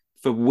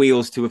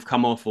wheels to have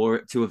come off or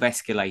to have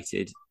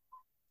escalated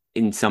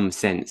in some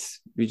sense.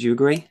 Would you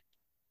agree?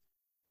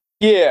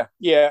 Yeah,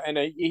 and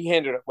he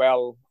handled it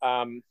well.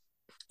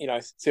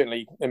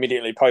 Certainly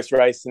immediately post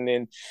race, and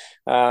then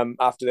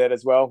after that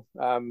as well.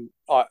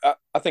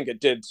 I think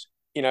it did.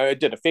 It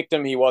did affect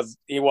him. He was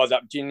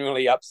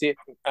genuinely upset.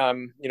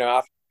 After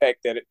the fact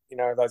that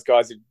those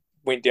guys had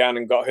went down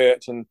and got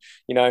hurt, and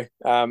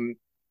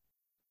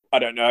I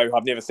don't know.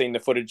 I've never seen the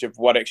footage of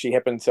what actually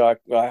happened, so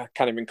I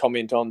can't even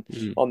comment on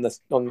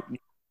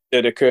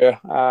did occur.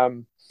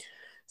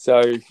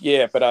 So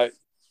yeah, but I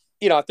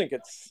think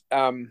it's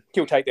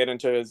he'll take that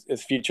into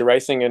his future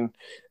racing,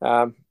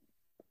 and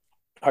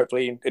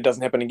hopefully it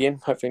doesn't happen again.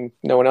 Hopefully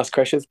no one else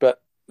crashes,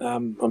 but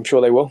I'm sure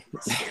they will.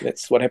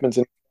 That's what happens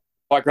in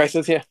bike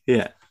races.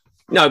 Yeah.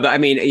 No, but I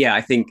mean,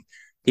 I think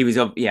he was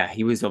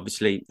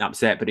obviously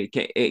upset, but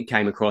it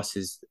came across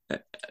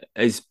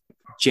as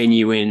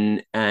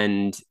genuine,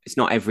 and it's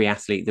not every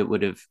athlete that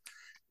would have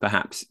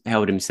perhaps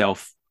held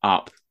himself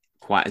up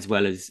quite as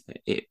well as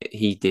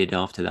he did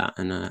after that,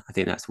 and I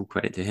think that's all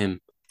credit to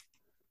him.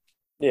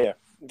 Yeah,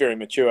 very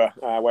mature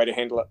way to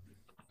handle it.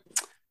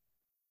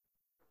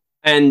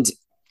 And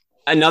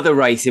another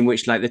race in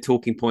which the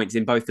talking points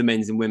in both the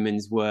men's and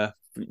women's were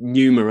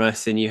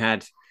numerous, and you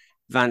had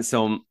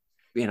Vincent,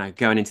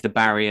 going into the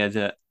barrier,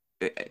 that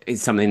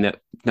is something that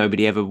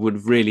nobody ever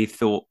would really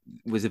thought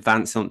was a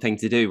Vincent thing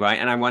to do, right?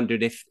 And I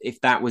wondered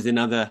if that was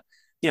another,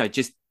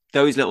 just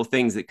those little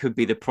things that could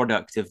be the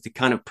product of the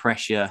kind of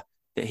pressure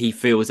that he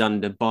feels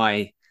under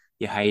by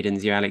your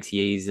Haydens, your Alex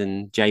Yees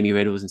and Jamie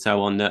Riddles and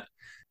so on. That,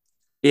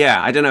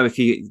 I don't know if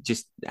you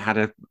just had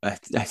a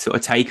sort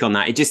of take on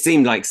that. It just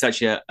seemed like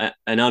such an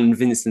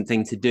un-Vincent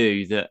thing to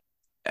do that,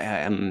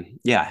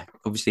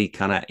 obviously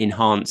kind of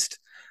enhanced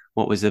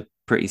what was a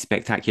pretty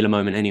spectacular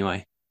moment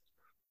anyway.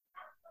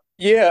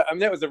 Yeah, I mean,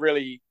 that was a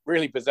really,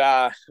 really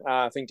bizarre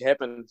thing to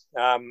happen.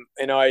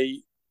 And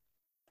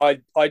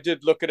I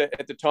did look at it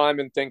at the time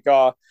and think,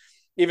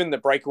 even the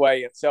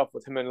breakaway itself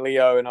with him and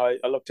Leo, and I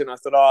looked and I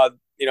thought,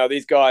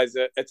 these guys,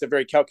 it's a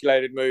very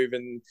calculated move,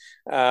 and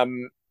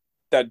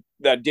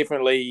they're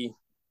definitely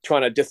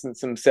trying to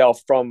distance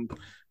themselves from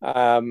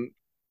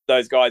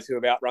those guys who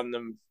have outrun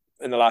them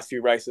in the last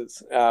few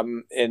races,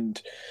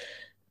 and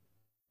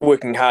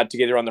working hard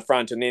together on the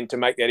front, and then to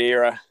make that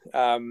error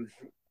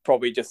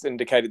probably just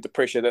indicated the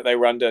pressure that they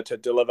were under to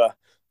deliver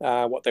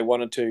what they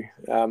wanted to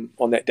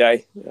on that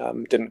day.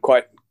 Didn't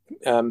quite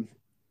come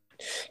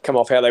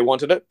off how they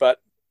wanted it, but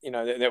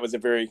that was a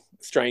very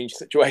strange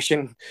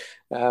situation.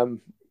 I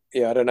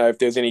don't know if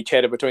there was any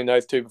chatter between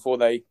those two before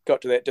they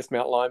got to that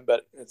dismount line,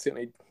 but it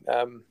certainly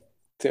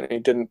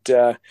didn't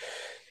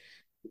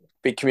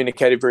be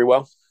communicated very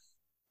well.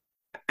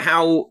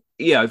 How,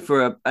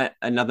 for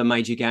another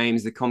major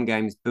games, the Com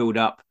Games build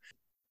up,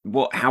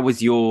 how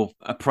was your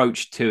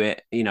approach to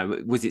it?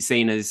 Was it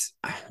seen as,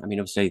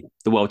 obviously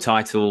the world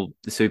title,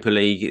 the Super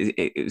League,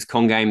 it was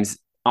Com Games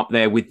up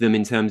there with them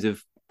in terms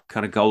of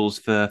kind of goals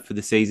for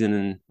the season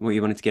and what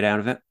you wanted to get out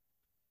of it?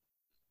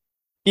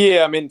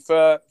 Yeah,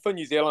 for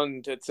New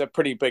Zealand, it's a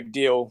pretty big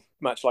deal,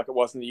 much like it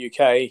was in the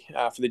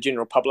UK for the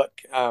general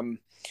public.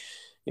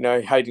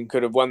 Hayden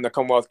could have won the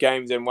Commonwealth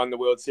Games and won the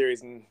World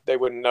Series, and they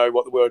wouldn't know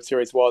what the World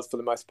Series was for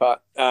the most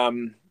part.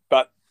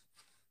 But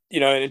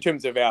in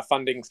terms of our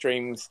funding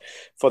streams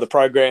for the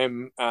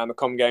program, the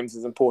Com Games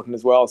is important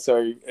as well.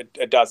 So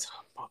it does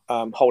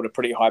hold a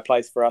pretty high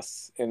place for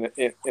us in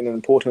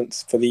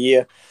importance for the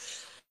year.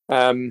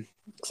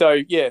 So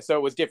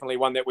it was definitely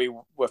one that we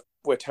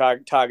were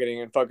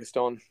targeting and focused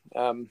on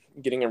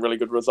getting a really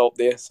good result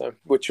there. So,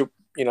 which, I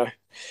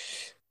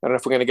don't know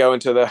if we're going to go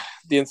into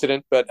the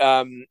incident, but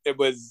it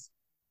was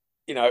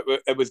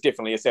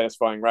definitely a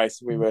satisfying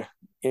race. We were,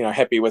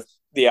 happy with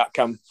the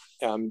outcome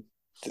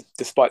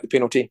despite the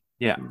penalty.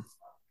 Yeah.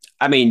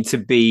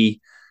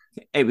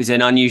 It was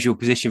an unusual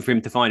position for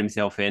him to find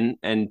himself in,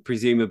 and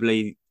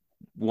presumably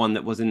one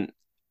that wasn't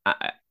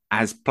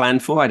as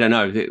planned for. I don't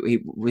know.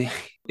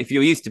 If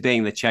you're used to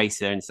being the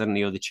chaser and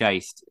suddenly you're the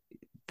chased,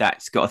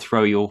 that's got to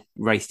throw your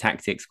race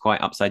tactics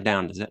quite upside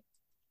down, does it?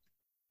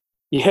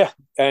 Yeah,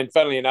 and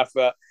funnily enough,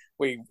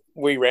 we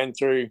ran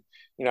through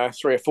 3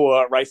 or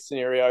 4 race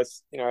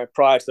scenarios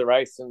prior to the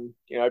race, and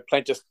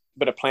just a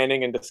bit of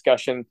planning and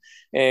discussion,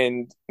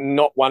 and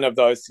not one of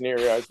those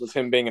scenarios was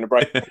him being in a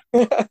break.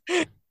 Or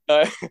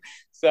not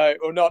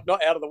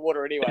out of the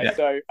water anyway.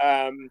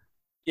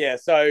 Yeah.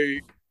 So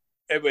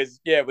it was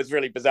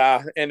really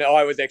bizarre, and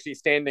I was actually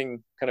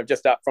standing kind of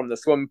just up from the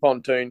swim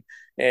pontoon,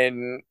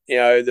 and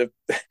the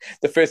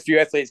first few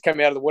athletes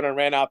came out of the water and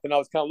ran up, and I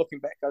was kind of looking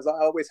back. I was like,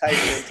 "Oh, where's Hayden?"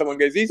 And someone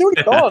goes, "He's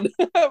already gone."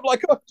 I'm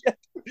like, "Oh,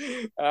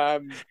 yeah."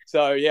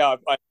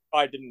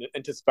 I didn't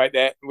anticipate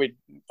that.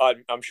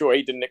 I'm sure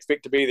he didn't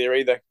expect to be there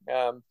either.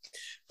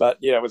 But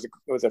yeah, it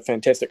was a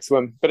fantastic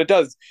swim. But it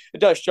does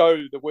show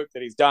the work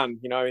that he's done.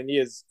 And he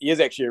is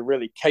actually a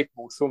really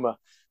capable swimmer.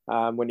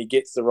 When he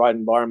gets the right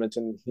environment,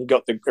 and he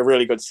got a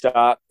really good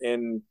start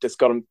and just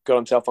got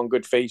himself on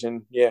good feet,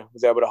 and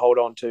was able to hold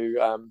on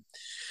to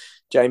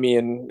Jamie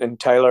and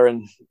Taylor,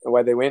 and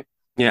away they went.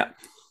 Yeah,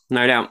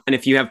 no doubt. And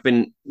if you have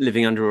been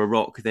living under a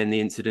rock, then the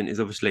incident is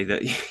obviously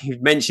that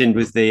you've mentioned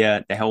was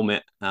the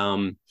helmet,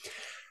 unclipping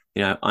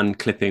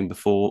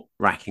before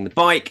racking the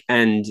bike,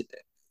 and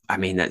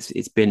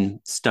it's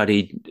been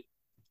studied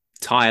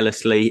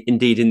tirelessly,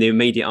 indeed in the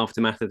immediate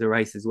aftermath of the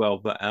race as well.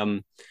 But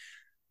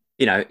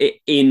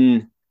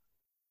in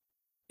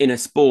a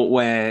sport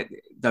where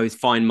those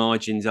fine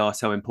margins are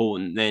so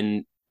important,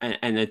 then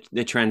and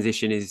the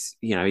transition is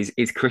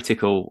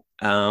critical,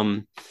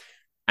 and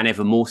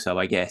ever more so,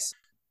 I guess.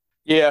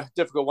 Yeah,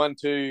 difficult one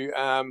to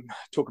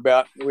talk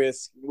about. We're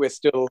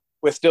still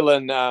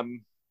in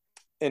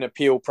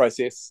appeal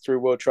process through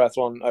World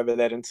Triathlon over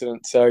that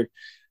incident, so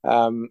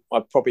I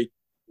probably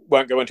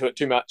won't go into it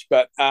too much.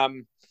 But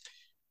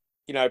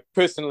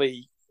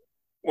personally,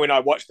 when I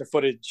watch the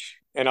footage,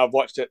 and I've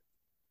watched it,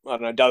 I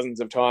don't know,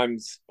 dozens of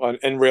times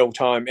in real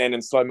time and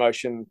in slow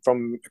motion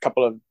from a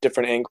couple of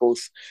different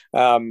angles.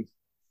 My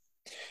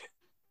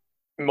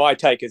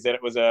take is that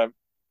it was a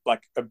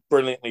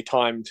brilliantly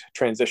timed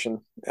transition,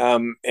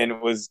 and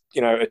it was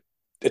a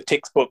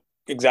textbook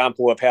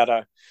example of how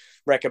to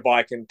rack a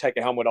bike and take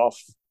a helmet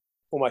off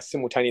almost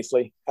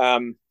simultaneously.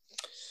 And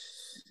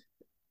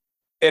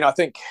I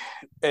think,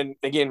 and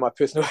again, my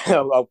personal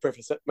I'll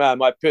preface it.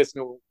 My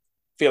personal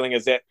feeling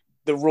is that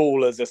the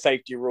rule is a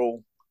safety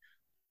rule,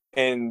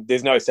 and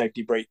there's no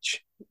safety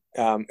breach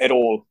at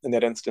all in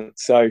that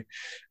instance. So,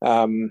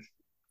 and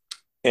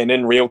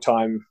in real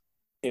time,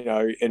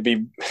 it'd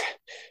be,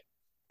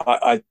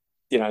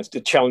 it's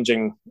a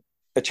challenging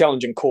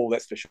call,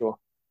 that's for sure.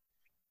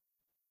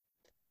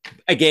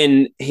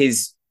 Again,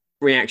 his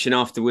reaction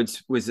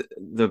afterwards was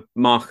the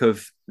mark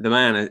of the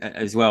man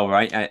as well,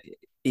 right?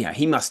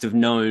 He must have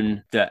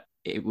known that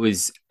it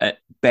was at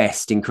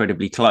best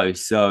incredibly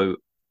close. So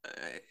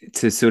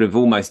to sort of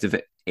almost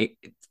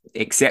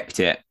accept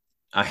it,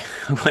 I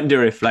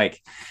wonder if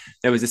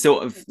there was a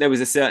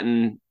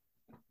certain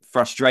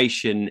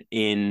frustration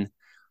in.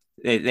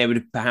 There would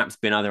have perhaps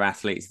been other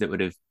athletes that would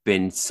have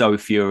been so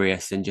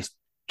furious and just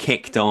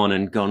kicked on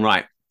and gone,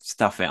 right,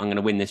 stuff it, I'm going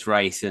to win this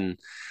race, and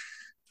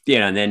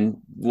and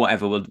then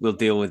whatever, we'll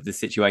deal with the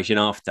situation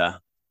after.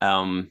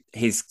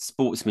 His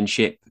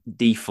sportsmanship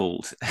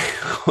default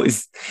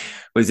was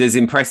as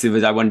impressive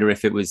as I wonder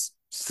if it was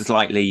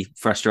slightly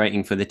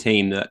frustrating for the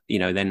team that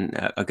then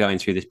are going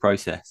through this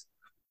process.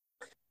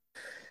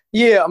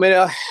 Yeah,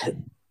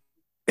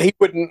 he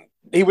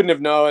wouldn't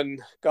have known,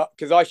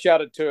 because I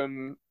shouted to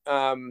him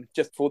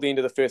just before the end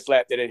of the first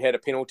lap that he'd had a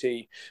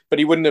penalty, but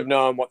he wouldn't have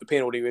known what the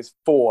penalty was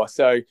for.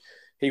 So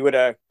he would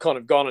have kind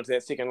of gone into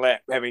that second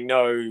lap having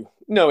no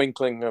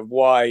inkling of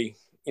why,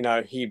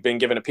 he'd been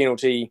given a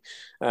penalty.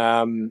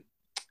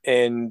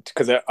 And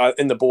because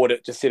in the board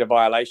it just said a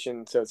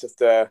violation, so it's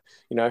just no,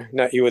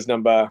 he was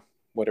number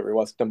whatever it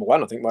was, number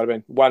one, I think it might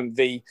have been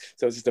 1V,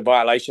 so it's just a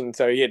violation.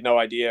 So he had no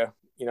idea,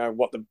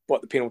 what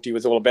the penalty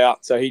was all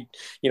about. So he,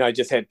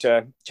 just had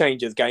to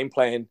change his game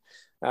plan,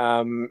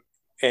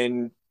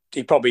 and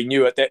he probably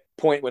knew at that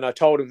point when I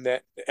told him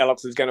that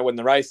Alex was going to win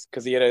the race,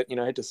 because he had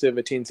to serve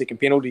a 10-second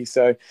penalty.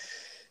 So,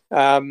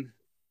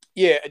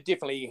 it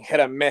definitely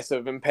had a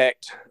massive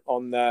impact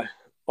on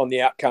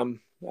the outcome,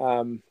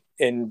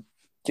 and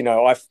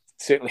I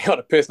certainly on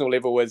a personal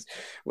level was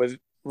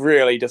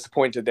really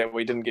disappointed that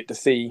we didn't get to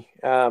see,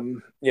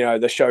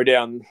 the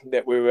showdown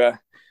that we were,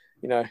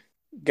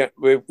 that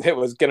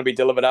was going to be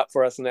delivered up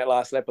for us in that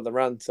last lap of the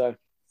run. So,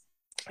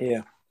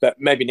 yeah, but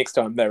maybe next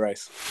time they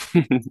race.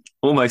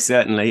 Almost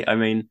certainly. I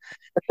mean,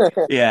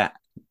 yeah,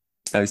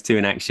 those two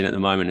in action at the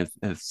moment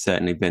have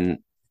certainly been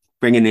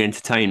bringing the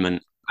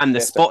entertainment, and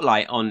the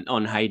spotlight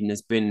on Hayden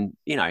has been,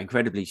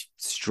 incredibly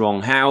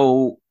strong.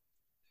 How,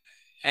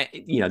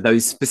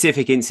 those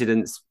specific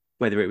incidents,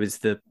 whether it was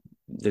the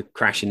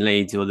crash in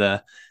Leeds or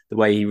the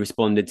way he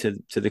responded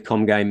to the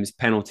Com Games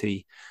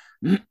penalty,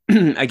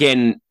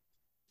 again,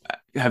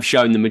 have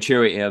shown the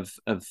maturity of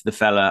the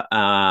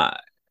fella.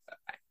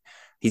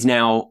 He's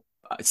now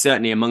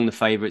certainly among the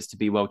favourites to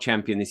be world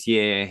champion this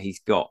year. He's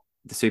got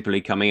the Super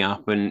League coming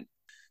up. And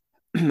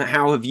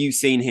how have you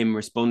seen him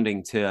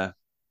responding to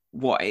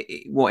what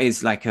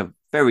is like a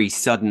very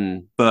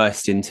sudden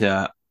burst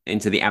into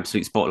the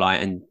absolute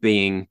spotlight, and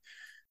being,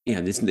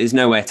 there's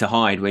nowhere to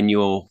hide when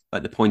you're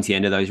at the pointy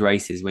end of those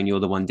races, when you're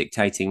the one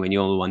dictating, when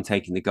you're the one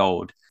taking the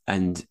gold,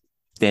 and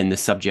then the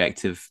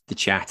subject of the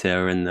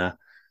chatter and the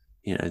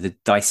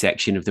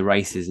dissection of the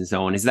races and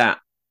so on. Is that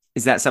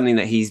something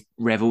that he's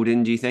reveled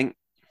in, do you think?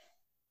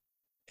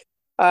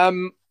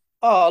 Look,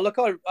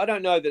 I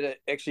don't know that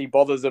it actually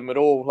bothers him at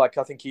all. Like,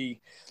 I think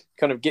he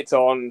kind of gets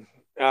on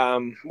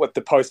with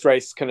the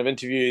post-race kind of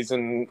interviews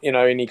and,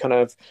 any kind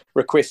of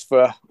requests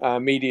for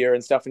media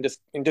and stuff, and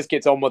just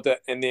gets on with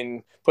it, and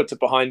then puts it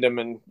behind him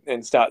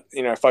and start,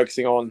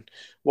 focusing on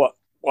what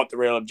the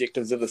real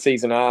objectives of the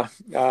season are.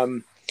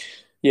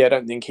 I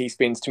don't think he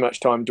spends too much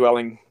time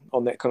dwelling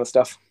on that kind of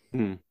stuff.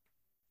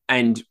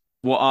 And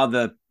what are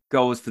the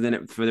goals for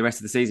the rest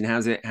of the season?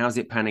 How's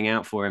it panning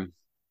out for him?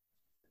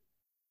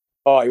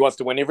 Oh, he wants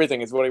to win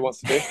everything is what he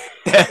wants to do.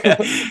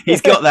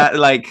 He's got that,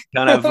 like,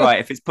 kind of, right,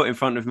 if it's put in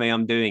front of me,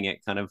 I'm doing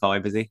it kind of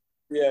vibe, is he?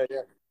 Yeah.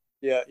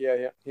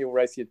 He'll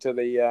race you to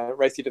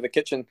the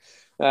kitchen.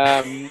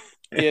 He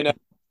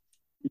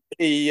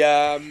he's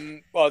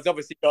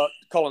obviously got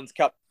Collins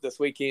Cup this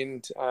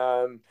weekend.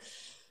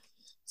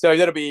 So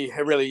that'll be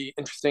a really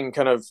interesting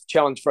kind of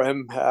challenge for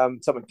him,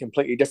 something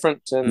completely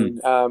different.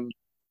 And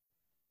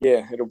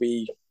it'll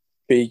be.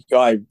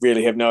 I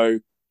really have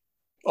no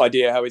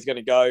idea how he's going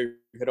to go.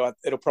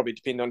 It'll probably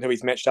depend on who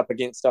he's matched up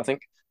against, I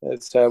think,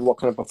 as to what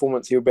kind of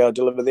performance he'll be able to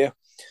deliver there.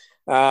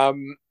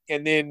 And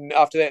then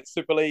after that,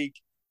 Super League,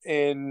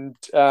 and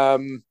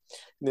then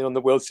on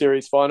the World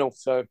Series final.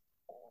 So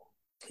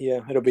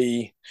it'll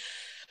be,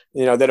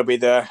 that'll be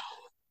the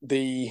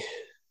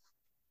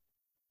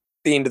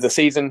end of the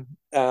season.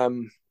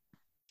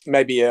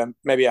 Maybe a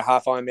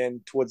half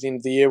Ironman towards the end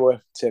of the year. We'll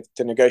have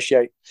to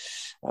negotiate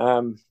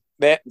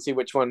that and see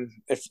which one,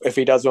 if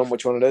he does one,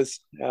 which one it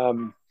is.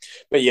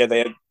 But yeah,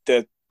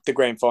 the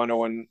grand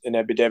final in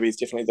Abu Dhabi is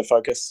definitely the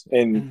focus,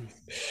 and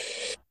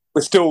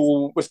we're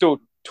still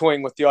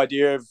toying with the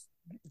idea of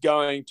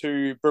going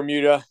to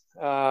Bermuda,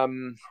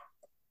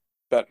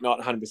 but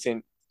not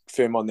 100%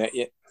 firm on that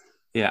yet.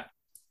 Yeah.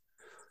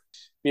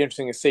 Be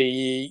interesting to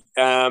see,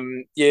 where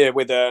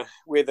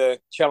the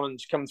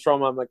challenge comes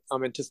from.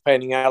 I'm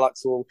anticipating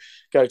Alex will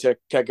go to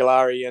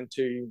Cagliari and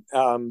to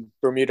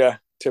Bermuda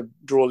to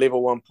draw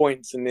level 1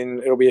 points, and then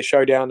it'll be a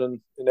showdown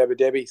in Abu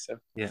Dhabi. So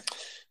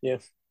yeah.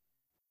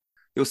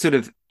 Your sort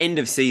of end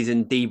of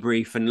season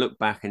debrief and look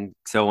back and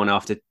so on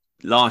after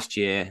last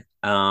year,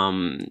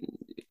 the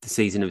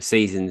season of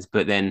seasons.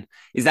 But then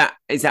is that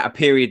a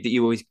period that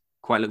you always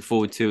quite look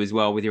forward to as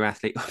well with your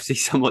athlete? Obviously,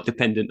 somewhat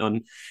dependent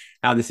on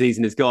how the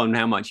season has gone,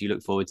 how much you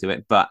look forward to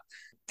it. But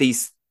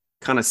these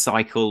kind of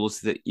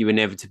cycles that you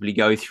inevitably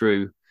go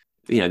through,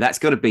 that's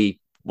got to be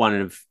one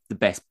of the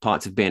best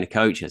parts of being a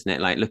coach, hasn't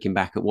it? Like looking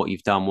back at what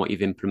you've done, what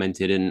you've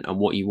implemented, and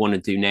what you want to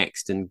do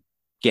next, and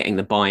getting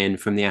the buy-in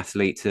from the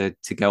athlete to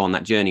go on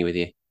that journey with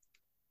you.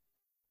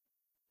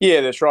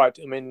 Yeah, that's right.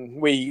 I mean,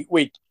 we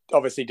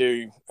obviously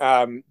do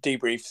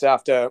debriefs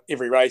after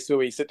every race where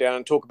we sit down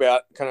and talk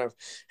about kind of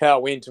how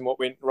it went and what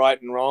went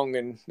right and wrong,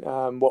 and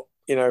what,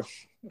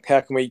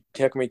 how can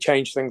we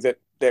change things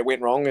that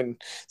went wrong and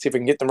see if we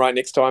can get them right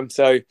next time.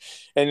 So,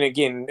 and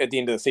again, at the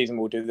end of the season,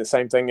 we'll do the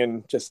same thing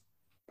and just,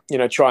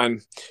 try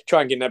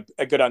and get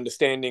a good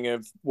understanding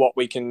of what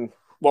we can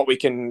what we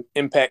can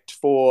impact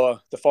for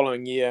the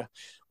following year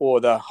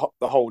or the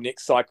whole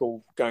next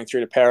cycle going through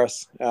to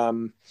Paris.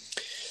 So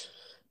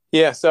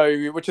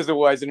which is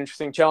always an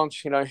interesting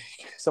challenge.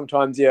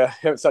 Sometimes you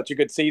have such a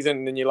good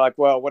season and you're like,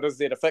 well, what is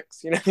there to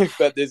fix?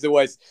 But there's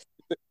always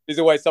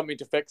something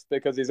to fix,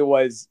 because there's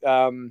always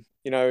a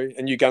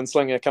new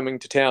gunslinger coming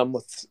to town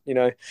with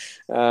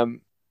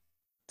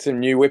some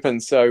new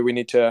weapons. So we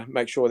need to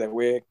make sure that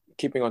we're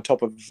keeping on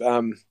top of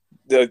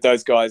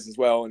those guys as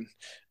well,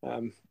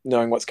 and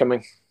knowing what's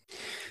coming.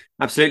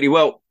 Absolutely.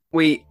 Well,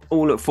 we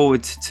all look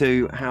forward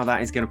to how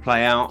that is going to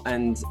play out,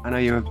 and I know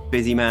you're a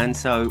busy man,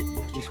 so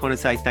just want to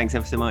say thanks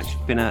ever so much.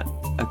 It's been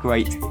a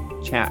great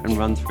chat and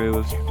run through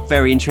of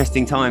very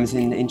interesting times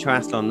in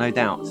triathlon, no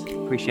doubt.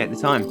 Appreciate the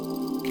time.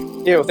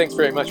 Yeah, well, thanks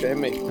very much for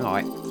having me. All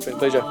right. It's been a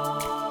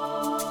pleasure.